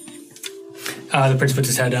 The prince puts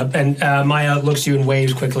his head up, and Maya looks at you and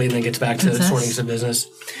waves quickly, and then gets back to Princess? sorting his business.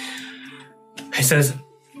 He says,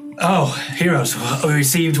 "Oh, heroes, we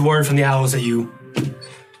received word from the owls that you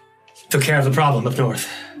took care of the problem up north.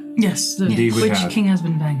 Yes, the Indeed we Witch have. King has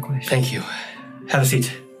been vanquished. Thank you. Have a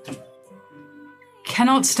seat."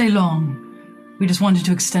 Cannot stay long. We just wanted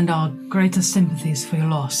to extend our greatest sympathies for your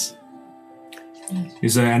loss.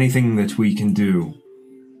 Is there anything that we can do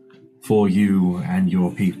for you and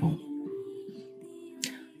your people?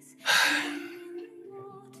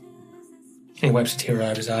 And he wipes a tear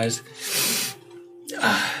out of his eyes.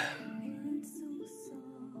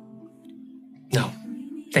 No.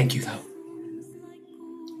 Thank you, though.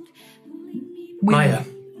 Maya.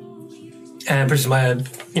 And Princess Maya,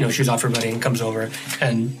 shoots off everybody and comes over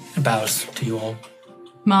and bows to you all.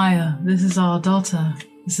 Maya, this is our daughter.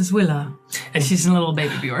 This is Willa. And She's a little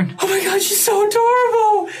baby Bjorn. Oh my god, she's so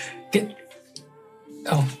adorable!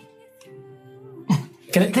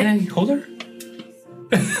 Can I hold her?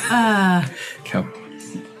 Come.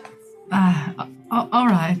 All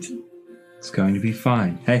right. It's going to be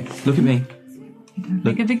fine. Hey, look at me.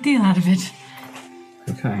 Make a big deal out of it.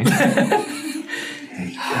 Okay.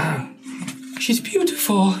 She's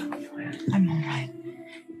beautiful. I'm all right.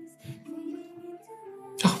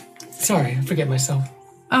 Oh, sorry, I forget myself.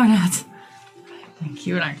 Oh, no. Thank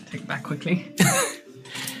you, and I can take it back quickly.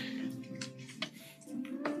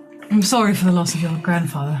 I'm sorry for the loss of your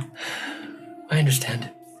grandfather. I understand.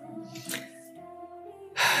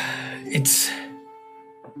 It's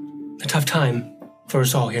a tough time for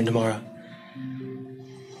us all here in Demara.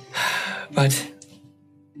 But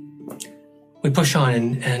we push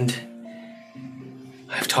on, and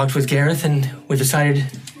I've talked with Gareth, and we've decided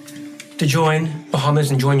to join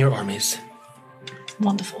Bahamas and join your armies.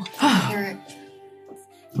 Wonderful. Hear it.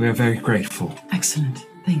 We are very grateful, Excellent.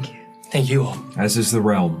 Thank you. Thank you all. as is the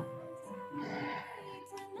realm.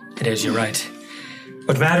 It is, you're right.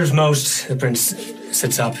 What matters most, the prince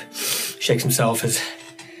sits up, shakes himself, is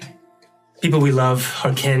people we love,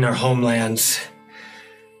 our kin, our homelands.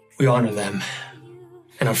 We honor them.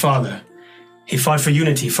 And our father, he fought for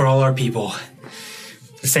unity for all our people,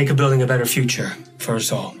 for the sake of building a better future for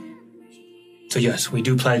us all. So yes, we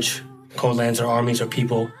do pledge Cold Lands, our armies, our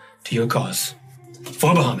people, to your cause.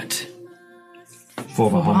 For Bahamut.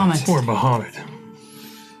 For Bahamut. Poor Bahamut.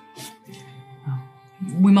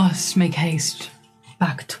 We must make haste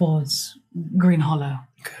back towards Green Hollow.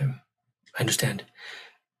 Okay, I understand.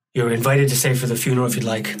 You're invited to stay for the funeral if you'd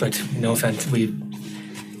like, but no offense, we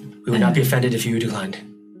would not be offended if you declined.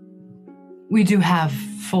 We do have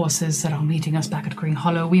forces that are meeting us back at Green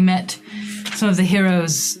Hollow. We met some of the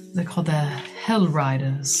heroes. They're called the Hell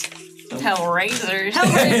Riders. Hellraisers.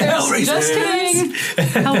 Hellraisers. Just kidding.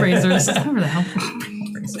 Hellraisers. Whatever the hell.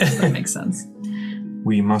 Hellraisers. That makes sense.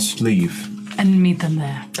 We must leave. And meet them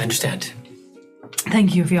there. I understand.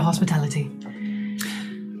 Thank you for your hospitality.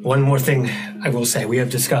 One more thing I will say. We have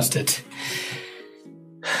discussed it.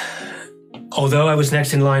 Although I was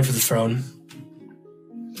next in line for the throne,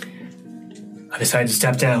 I decided to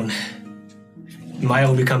step down. Maya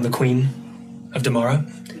will become the queen of Damara,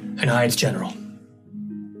 and I its general.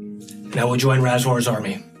 And I will join Razor's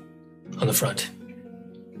army on the front.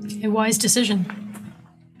 A wise decision.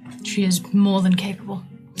 She is more than capable.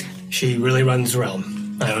 She really runs the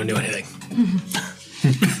realm. I don't do anything.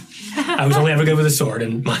 I was only ever good with a sword,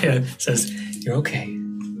 and Maya says, "You're okay."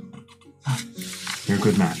 You're a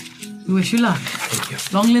good man. We wish you luck. Thank you.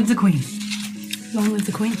 Long live the queen. Long live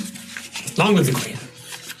the queen. Long live the queen.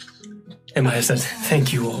 And Maya says,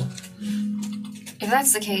 "Thank you all." If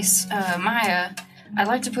that's the case, Maya, I'd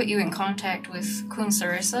like to put you in contact with Queen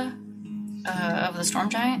Sarissa of the Storm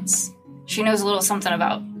Giants. She knows a little something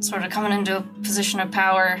about sort of coming into a position of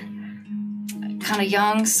power kind of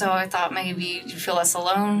young, so I thought maybe you'd feel less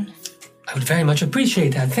alone. I would very much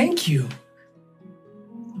appreciate that. Thank you.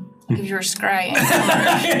 I'll give you her scry.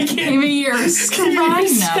 Give me your scry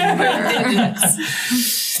number.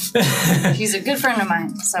 She's a good friend of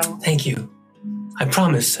mine, so. Thank you. I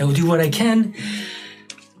promise I will do what I can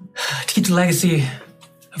to keep the legacy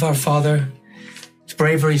of our father, his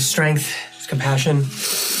bravery, his strength, his compassion.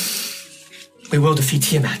 We will defeat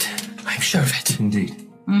Tiamat. I'm sure of it. Indeed.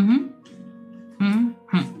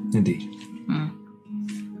 Indeed.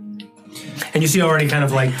 And you see already kind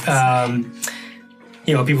of like,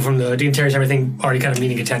 people from the dignitaries and everything already kind of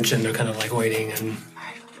needing attention. They're kind of like waiting, and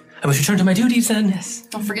I must return to my duties then. Yes.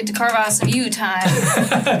 Don't forget to carve out some you time.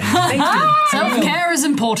 Thank you. Self-care is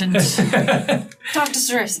important. Talk to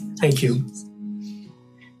Sarissa. Thank you.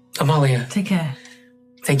 Amalia, Take care.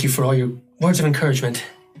 thank you for all your words of encouragement.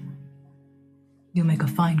 You'll make a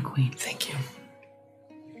fine queen. Thank you.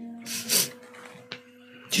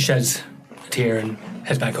 She sheds a tear and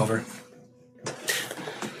heads back over.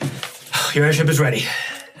 Your airship is ready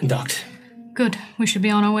and docked. Good. We should be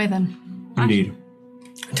on our way then. Indeed.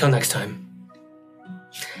 Until next time.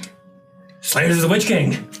 Slayers of the Witch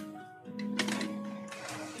King.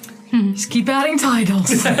 Just keep adding titles.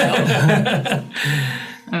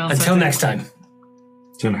 Until next time.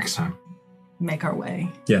 Till next time. Make our way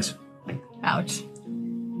Yes. out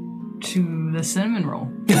to the cinnamon roll.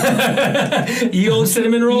 Ye old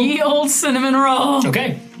cinnamon roll? Ye old cinnamon roll.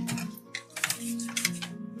 Okay.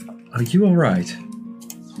 Are you all right?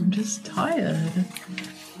 I'm just tired.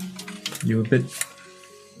 You're a bit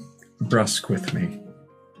brusque with me.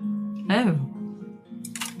 Oh.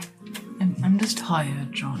 I'm just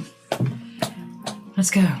tired, John. Let's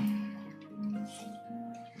go.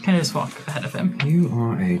 Can I just walk ahead of him? You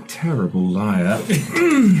are a terrible liar.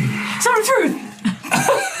 Tell the truth!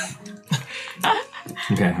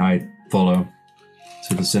 Okay, I follow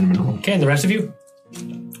to the cinnamon roll. Okay, and the rest of you?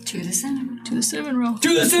 To the cinnamon. To the cinnamon roll.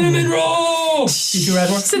 To the cinnamon roll! You two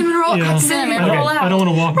Razor? Cinnamon roll, Yeah. Cinnamon, Okay, roll out. I don't want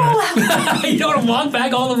to walk back. You don't want to walk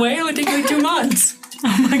back all the way? It would take like 2 months.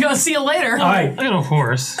 Oh my god, see you later. All right. I got a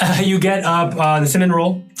horse. You get up on the cinnamon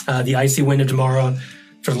roll, the icy wind of tomorrow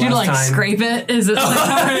for the Do you last like time. scrape it? Is it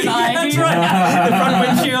like That's right. The front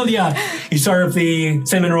windshield, yeah. You start up the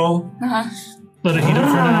cinnamon roll. Let it heat up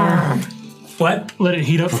for an hour. What? Let it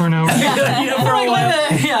heat up for an hour. For a while.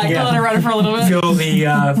 Yeah, Yeah. let it run for a little bit. Feel the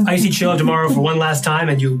icy chill tomorrow for one last time,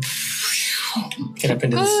 and you get up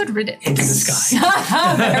into Good the riddance. sky.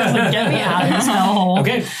 Get me out of this hole.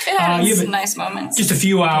 Okay. It has You have nice moments. just a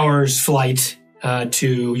few hours flight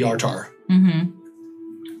to Yartar.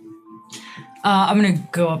 I'm gonna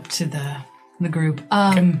go up to the group.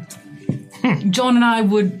 John and I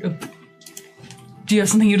would. Do you have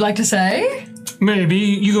something you'd like to say? Maybe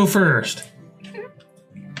you go first.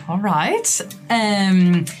 All right.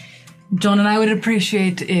 John and I would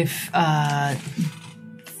appreciate if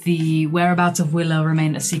the whereabouts of Willow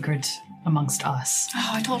remained a secret amongst us. Oh,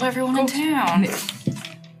 I told everyone in town.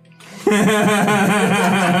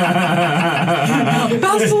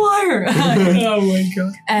 That's a liar! Oh my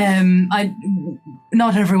god.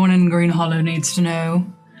 Not everyone in Green Hollow needs to know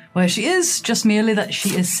where she is, just merely that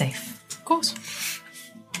she is safe. Of course.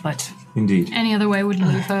 But, Indeed. Any other way would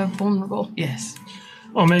leave her vulnerable. yes.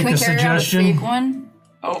 I'll make Can we a carry out a suggestion. fake one?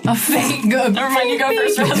 Oh, A fake... never mind. You go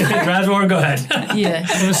first. Razor. Razor, go ahead.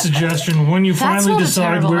 Yes. I have a suggestion. When you That's finally not a decide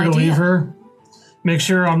terrible where to idea. leave her, make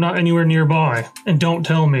sure I'm not anywhere nearby, and don't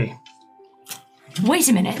tell me. Wait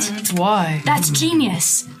a minute. Why? That's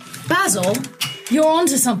genius. Basil, you're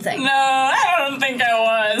onto something. No, I don't think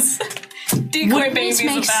I was. Decoy Wouldn't babies it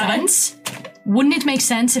make about it. sense? Wouldn't it make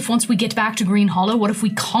sense if once we get back to Green Hollow, what if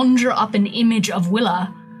we conjure up an image of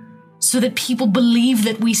Willa so that people believe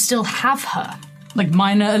that we still have her? Like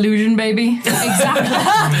minor illusion, baby?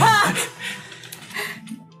 Exactly.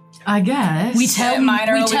 I guess. We tell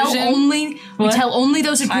minor illusion. We tell only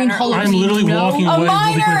those at Green Minor Hollow. I'm who literally know. walking A away really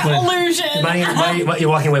minor quickly. illusion. What, you're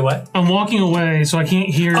walking away, what? I'm walking away, so I can't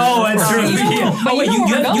hear. Oh, that's true. you know- Yeah. but Oh, wait, you know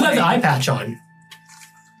you where have we're the eye patch on.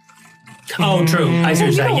 Oh, true. I see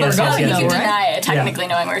what you're saying. Yes, You yes, can yes. deny it, technically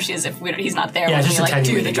knowing where she is if he's not there Yeah, when just we like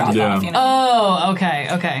do the attenuated. drop Yeah. off. You know. Oh,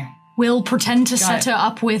 okay. We'll pretend to set it. her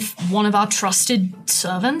up with one of our trusted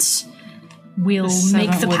servants. We'll The make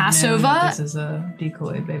the servant would know Passover. that This is a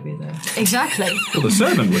decoy baby there. Exactly. Well, the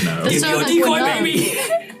servant would know. The You're servant a decoy, would know. baby.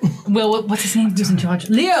 Well, what's his name? Who's in charge?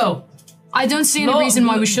 Leo! I don't see any No, reason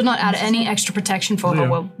why no. we should not add any extra protection for her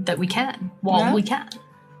Yeah. that we can, while Yeah. we can.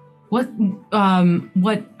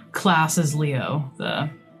 What class is Leo? The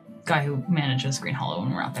guy who manages Green Hollow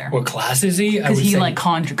when we're out there. What class is he? I Because would he say like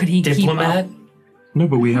conjure. Could he diplomat. keep up? No,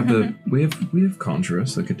 but we have we have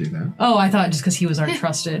conjurers that could do that. Oh, I thought just because he was our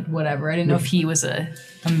trusted whatever. I didn't know if he was a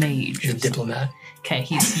mage. He's a diplomat. Okay,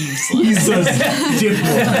 he's useless.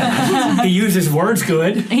 He uses words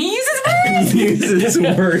good. He uses words. He uses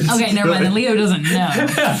words. Okay, never mind. Then Leo doesn't know.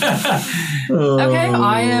 Okay,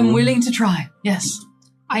 I am willing to try. Yes.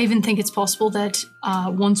 I even think it's possible that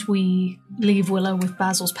once we leave Willow with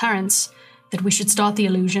Basil's parents, that we should start the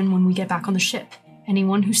illusion when we get back on the ship.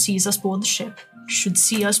 Anyone who sees us board the ship should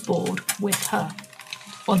see us board with her,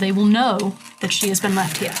 or they will know that she has been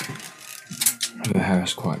left here. The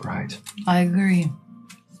hair's quite right. I agree.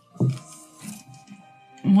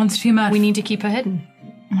 Once Tiamat... We need to keep her hidden.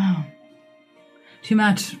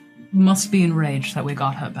 Tiamat must be enraged that we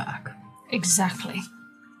got her back. Exactly.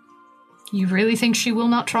 You really think she will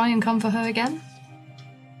not try and come for her again?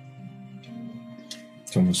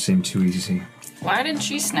 It almost seemed too easy. Why did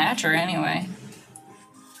she snatch her anyway?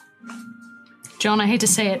 John, I hate to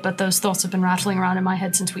say it, but those thoughts have been rattling around in my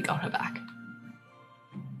head since we got her back.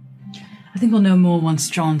 I think we'll know more once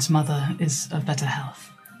John's mother is of better health.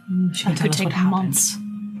 She can That tell could us take what happened. months.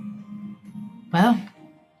 Well,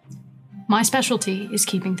 My specialty is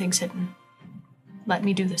keeping things hidden. Let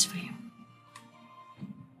me do this for you.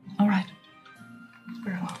 all right.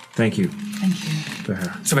 Very well. Thank you Thank you. for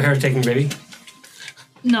her. So my hair is taking baby.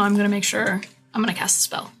 No, I'm gonna make sure. I'm gonna cast a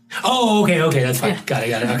spell. Oh, okay, that's fine. Got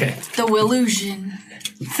it. Okay. The illusion.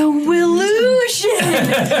 The Willusion!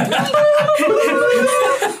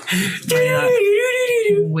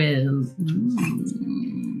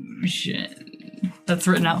 Willusion. That's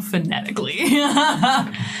written out phonetically.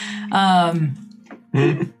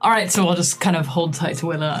 All right, so we'll just kind of hold tight to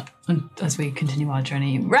Willa as we continue our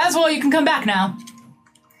journey. Raswell, you can come back now.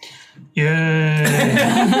 Yay!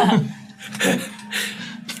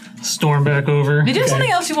 Storm back over. Did you have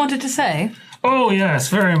something else you wanted to say? Oh, yes,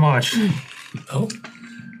 very much. Oh,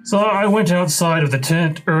 So I went outside of the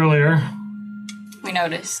tent earlier, We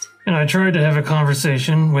noticed. and I tried to have a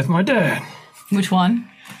conversation with my dad. Which one?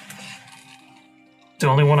 The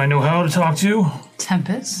only one I know how to talk to.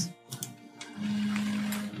 Tempest?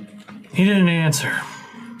 He didn't answer.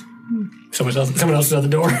 someone else is at the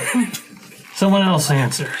door. Someone else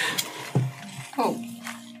answered. Oh,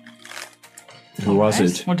 Who was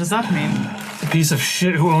it? What does that mean? The piece of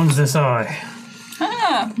shit who owns this eye.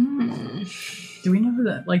 Do we know who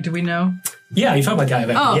that? Like, do we know? Yeah, you talk about guy.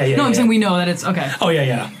 Oh, yeah. no, I'm saying we know that it's okay. Oh,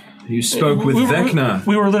 yeah. You spoke with Vecna.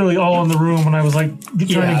 We were literally all in the room when I was like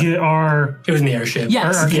trying to get our It was in the airship.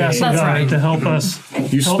 Yes, castle that's guy right. to help us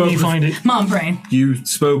You help spoke me with, find it. Mom brain. You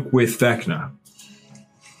spoke with Vecna.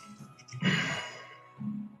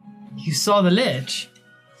 You saw the lich.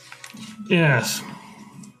 Yes.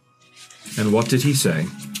 And what did he say?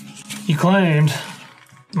 He claimed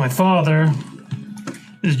my father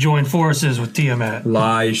has joined forces with Tiamat.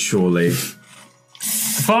 Lies, surely.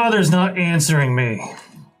 The father's not answering me.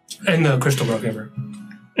 And the crystal broke ever.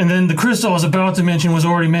 And then the crystal I was about to mention was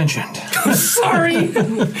already mentioned. Sorry!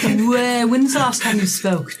 When's the last time you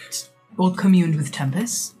spoke or communed with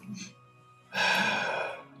Tempest?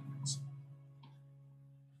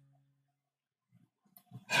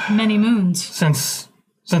 Many moons. Since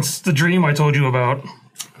the dream I told you about.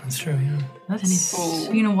 That's true, yeah. That's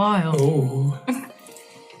been a while. Oh.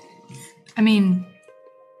 I mean,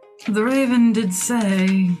 The Raven did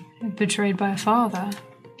say... betrayed by a father.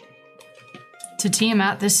 To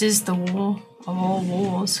Tiamat, this is the war of all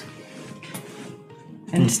wars.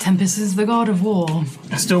 And Tempest is the god of war.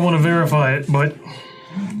 I still want to verify it, but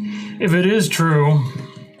if it is true,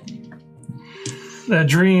 that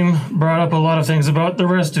dream brought up a lot of things about the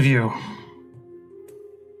rest of you.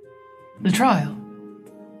 The trial.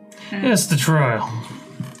 Yes, the trial.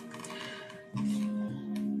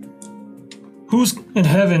 Who's in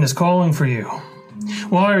heaven is calling for you?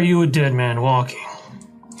 Why are you a dead man walking?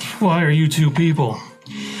 Why are you two people?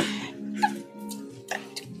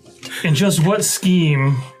 And just what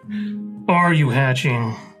scheme are you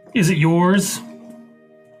hatching? Is it yours?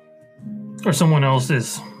 Or someone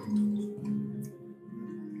else's?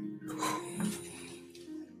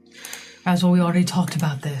 That's what we already talked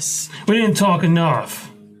about this. We didn't talk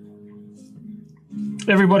enough.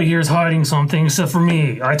 Everybody here is hiding something except for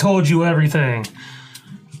me. I told you everything.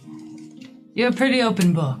 You're a pretty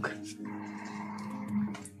open book.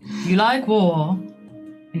 You like war,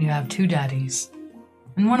 and you have two daddies.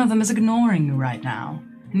 And one of them is ignoring you right now,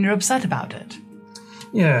 and you're upset about it.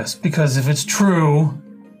 Yes, because if it's true,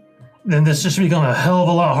 then this just become a hell of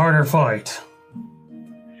a lot harder fight.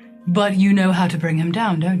 But you know how to bring him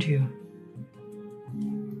down, don't you?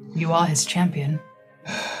 You are his champion.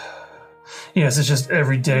 Yes, it's just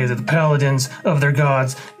every day that the paladins of their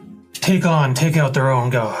gods take out their own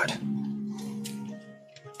god.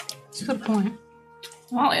 That's a good point.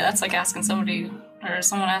 Molly, that's like asking somebody, or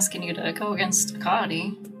someone asking you to go against a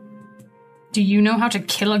Kadi. Do you know how to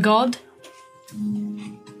kill a god?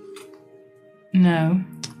 No.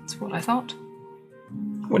 That's what I thought.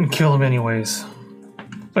 Wouldn't kill him anyways.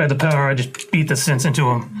 If I had the power, I'd just beat the sense into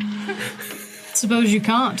him. Suppose you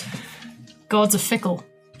can't. Gods are fickle.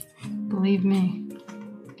 Believe me.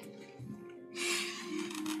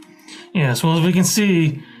 Yes, well, as we can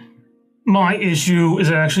see, my issue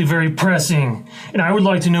is actually very pressing, and I would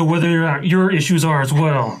like to know whether or not your issues are as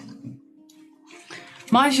well.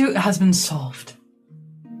 My issue has been solved.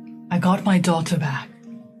 I got my daughter back.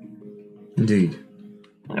 Indeed.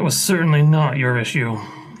 That was certainly not your issue.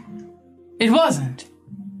 It wasn't.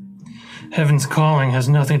 Heaven's calling has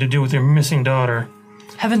nothing to do with your missing daughter.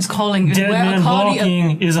 Heaven's calling is Dead where man a Kadi...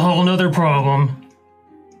 walking is a whole nother problem.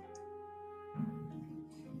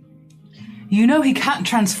 You know he can't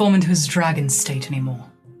transform into his dragon state anymore.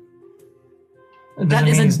 It That doesn't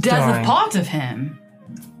is mean a he's death dying. of part of him.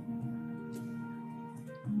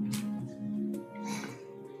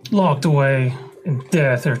 Locked away and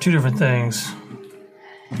death are two different things.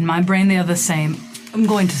 In my brain, they are the same. I'm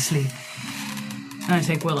going to sleep. And I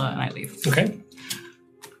take Willa and I leave. Okay.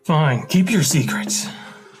 Fine, keep your secrets.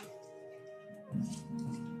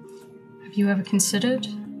 Have you ever considered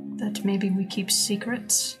that maybe we keep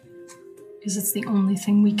secrets? Because it's the only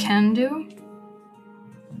thing we can do?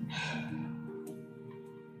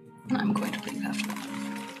 And I'm going to leave after that.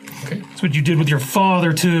 Okay. That's what you did with your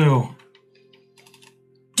father, too.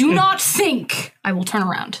 Do not think! I will turn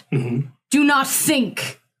around. Do not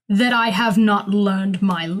think that I have not learned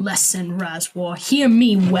my lesson, Razwar. Hear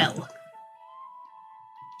me well.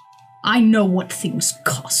 I know what things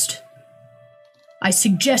cost. I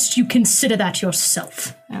suggest you consider that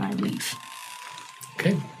yourself. And I leave.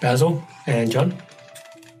 Okay. Basil and John.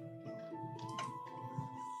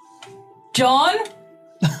 John?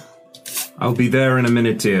 I'll be there in a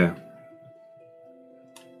minute, dear.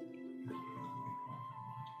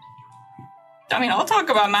 I mean, I'll talk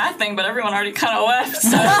about my thing, but everyone already kind of left,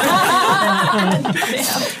 so.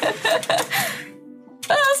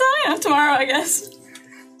 So, yeah, tomorrow, I guess.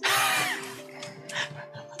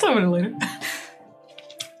 I'll talk about it later.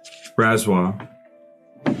 Razwar.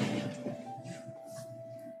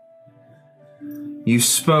 You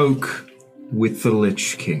spoke with the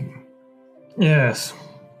Lich King. Yes.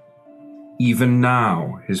 Even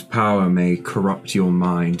now, his power may corrupt your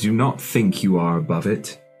mind. Do not think you are above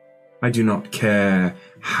it. I do not care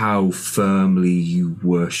how firmly you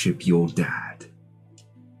worship your dad.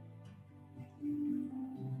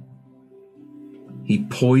 He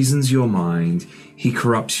poisons your mind, he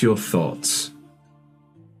corrupts your thoughts.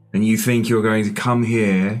 And you think you're going to come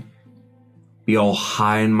here, be all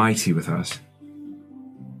high and mighty with us?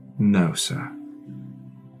 No, sir.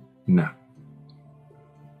 No.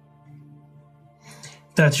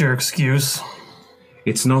 That's your excuse.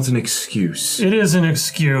 It's not an excuse. It is an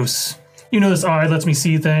excuse. You know this eye lets me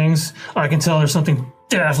see things. I can tell there's something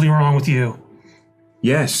deathly wrong with you.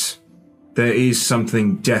 Yes, there is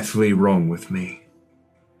something deathly wrong with me.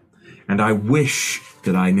 And I wish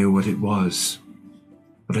that I knew what it was.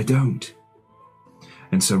 But I don't.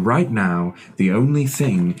 And so right now, the only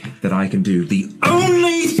thing that I can do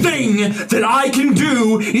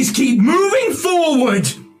is keep moving forward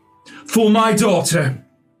for my daughter,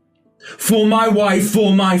 for my wife,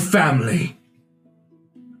 for my family.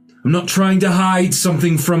 I'm not trying to hide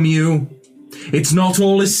something from you. It's not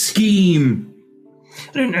all a scheme.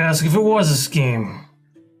 I didn't ask if it was a scheme.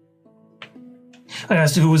 I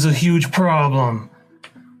asked if it was a huge problem.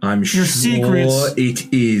 I'm Your sure secrets.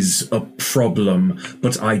 it is a problem,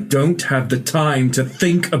 but I don't have the time to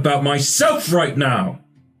think about myself right now.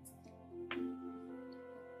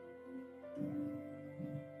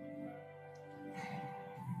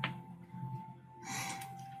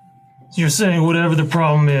 You're saying whatever the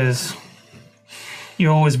problem is,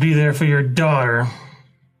 you'll always be there for your daughter.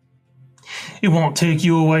 It won't take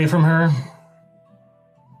you away from her.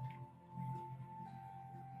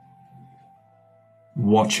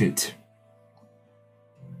 Watch it.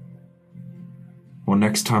 Or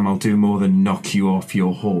next time I'll do more than knock you off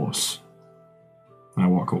your horse. I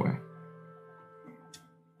walk away.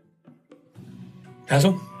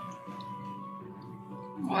 Basil?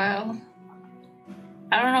 Well,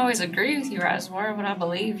 I don't always agree with you, Razwar, but I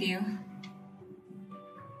believe you.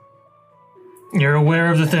 You're aware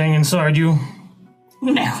of the thing inside you?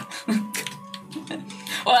 No.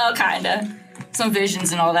 Well, kinda. Some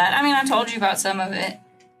visions and all that. I mean, I told you about some of it.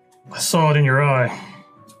 I saw it in your eye.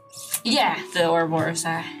 Yeah, the Ouroboros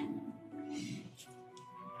eye.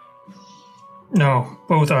 No,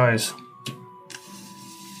 both eyes.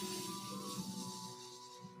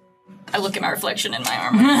 I look at my reflection in my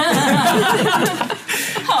armor.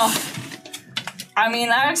 Oh. I mean,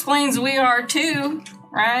 that explains we are too,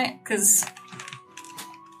 right? Because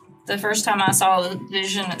the first time I saw the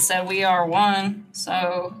vision, it said we are one,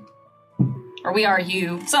 so... Or we are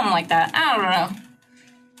you, something like that. I don't know.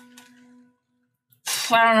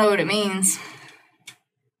 I don't know what it means.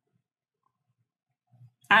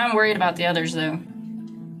 I'm worried about the others, though.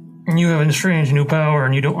 You have a strange new power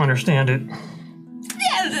and you don't understand it.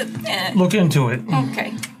 Yeah, Look into it.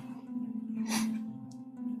 okay.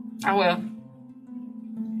 I will.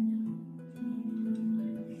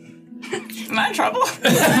 Am I in trouble?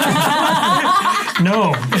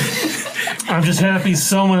 No. I'm just happy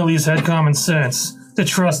someone at least had common sense to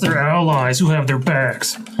trust their allies who have their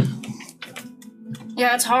backs.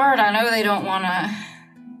 Yeah, it's hard. I know they don't want to,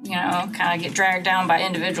 kind of get dragged down by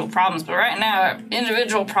individual problems. But right now,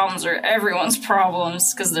 individual problems are everyone's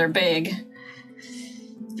problems because they're big.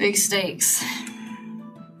 Big stakes.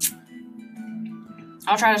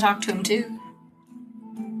 I'll try to talk to him, too.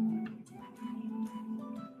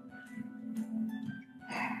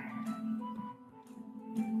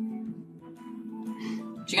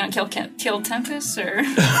 You gonna kill Tempest, or?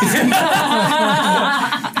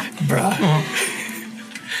 Bruh.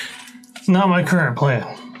 It's not my current plan.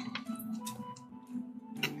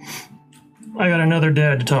 I got another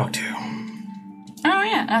dad to talk to. Oh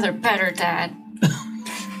yeah, another better dad.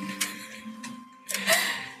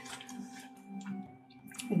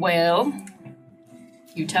 Well,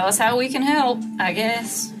 you tell us how we can help, I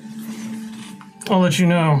guess. I'll let you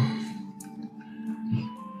know.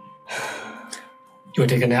 You want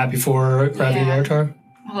to take a nap before grabbing Yeah. your Avatar?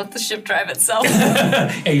 I'll let the ship drive itself.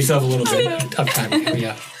 Hey, you still have a little bit of time.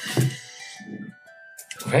 Yeah.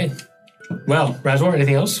 Okay. Well, Razor,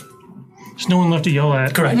 anything else? There's no one left to yell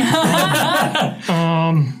at. Correct.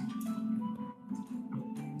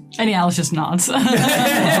 And Alice just nods. You! You've been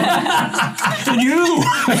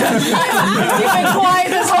quiet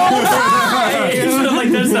this whole time. It's sort of like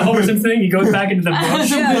that's the Homer Simpson thing. He goes back into the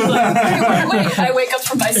bush. Wait, I wake up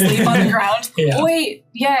from my sleep on the ground. Yeah. Wait,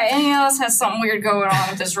 yeah, any else has something weird going on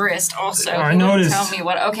with his wrist also. I He wouldn't noticed. Tell me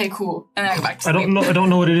what, okay, cool. And then I go back to I sleep. don't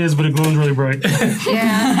know what it is, but it glows really bright.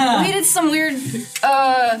 Yeah. He did some weird,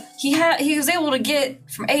 he was able to get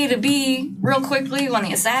from A to B real quickly when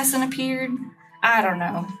the assassin appeared. I don't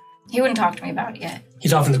know. He wouldn't talk to me about it yet.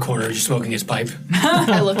 He's off in the corner, just smoking his pipe.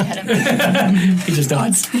 I look at him. He just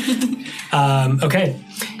nods. Okay.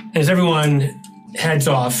 As everyone heads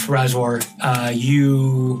off, Razor,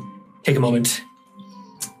 you take a moment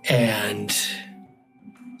and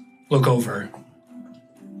look over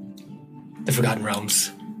the Forgotten Realms.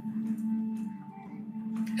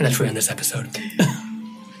 And that's where we end this episode.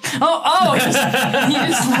 He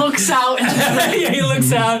just looks out. And Yeah, he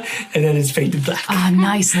looks out, and then it's fade to black.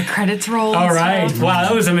 nice. The credits roll. All right. Wow,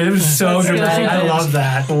 that was amazing. It was so dramatic. I love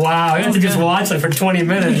that. Wow, I had to just watch that for 20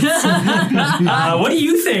 minutes. What do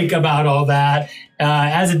you think about all that?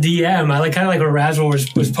 As a DM, I kind of like where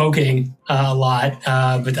Razwell was poking a lot,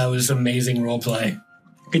 but that was amazing role play.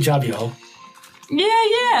 Good job, yo.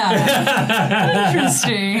 Yeah.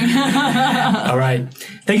 Interesting. All right.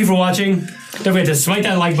 Thank you for watching. Don't forget to smite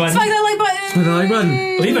that like button. Smack that like button. With a like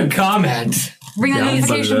button. Leave a comment. Ring that Yeah,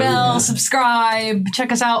 notification but, bell. yeah. Subscribe.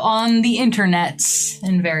 Check us out on the internets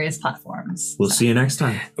and various platforms. We'll see you next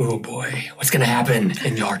time. Oh boy, what's gonna happen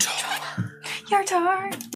in Yartar? Yartar.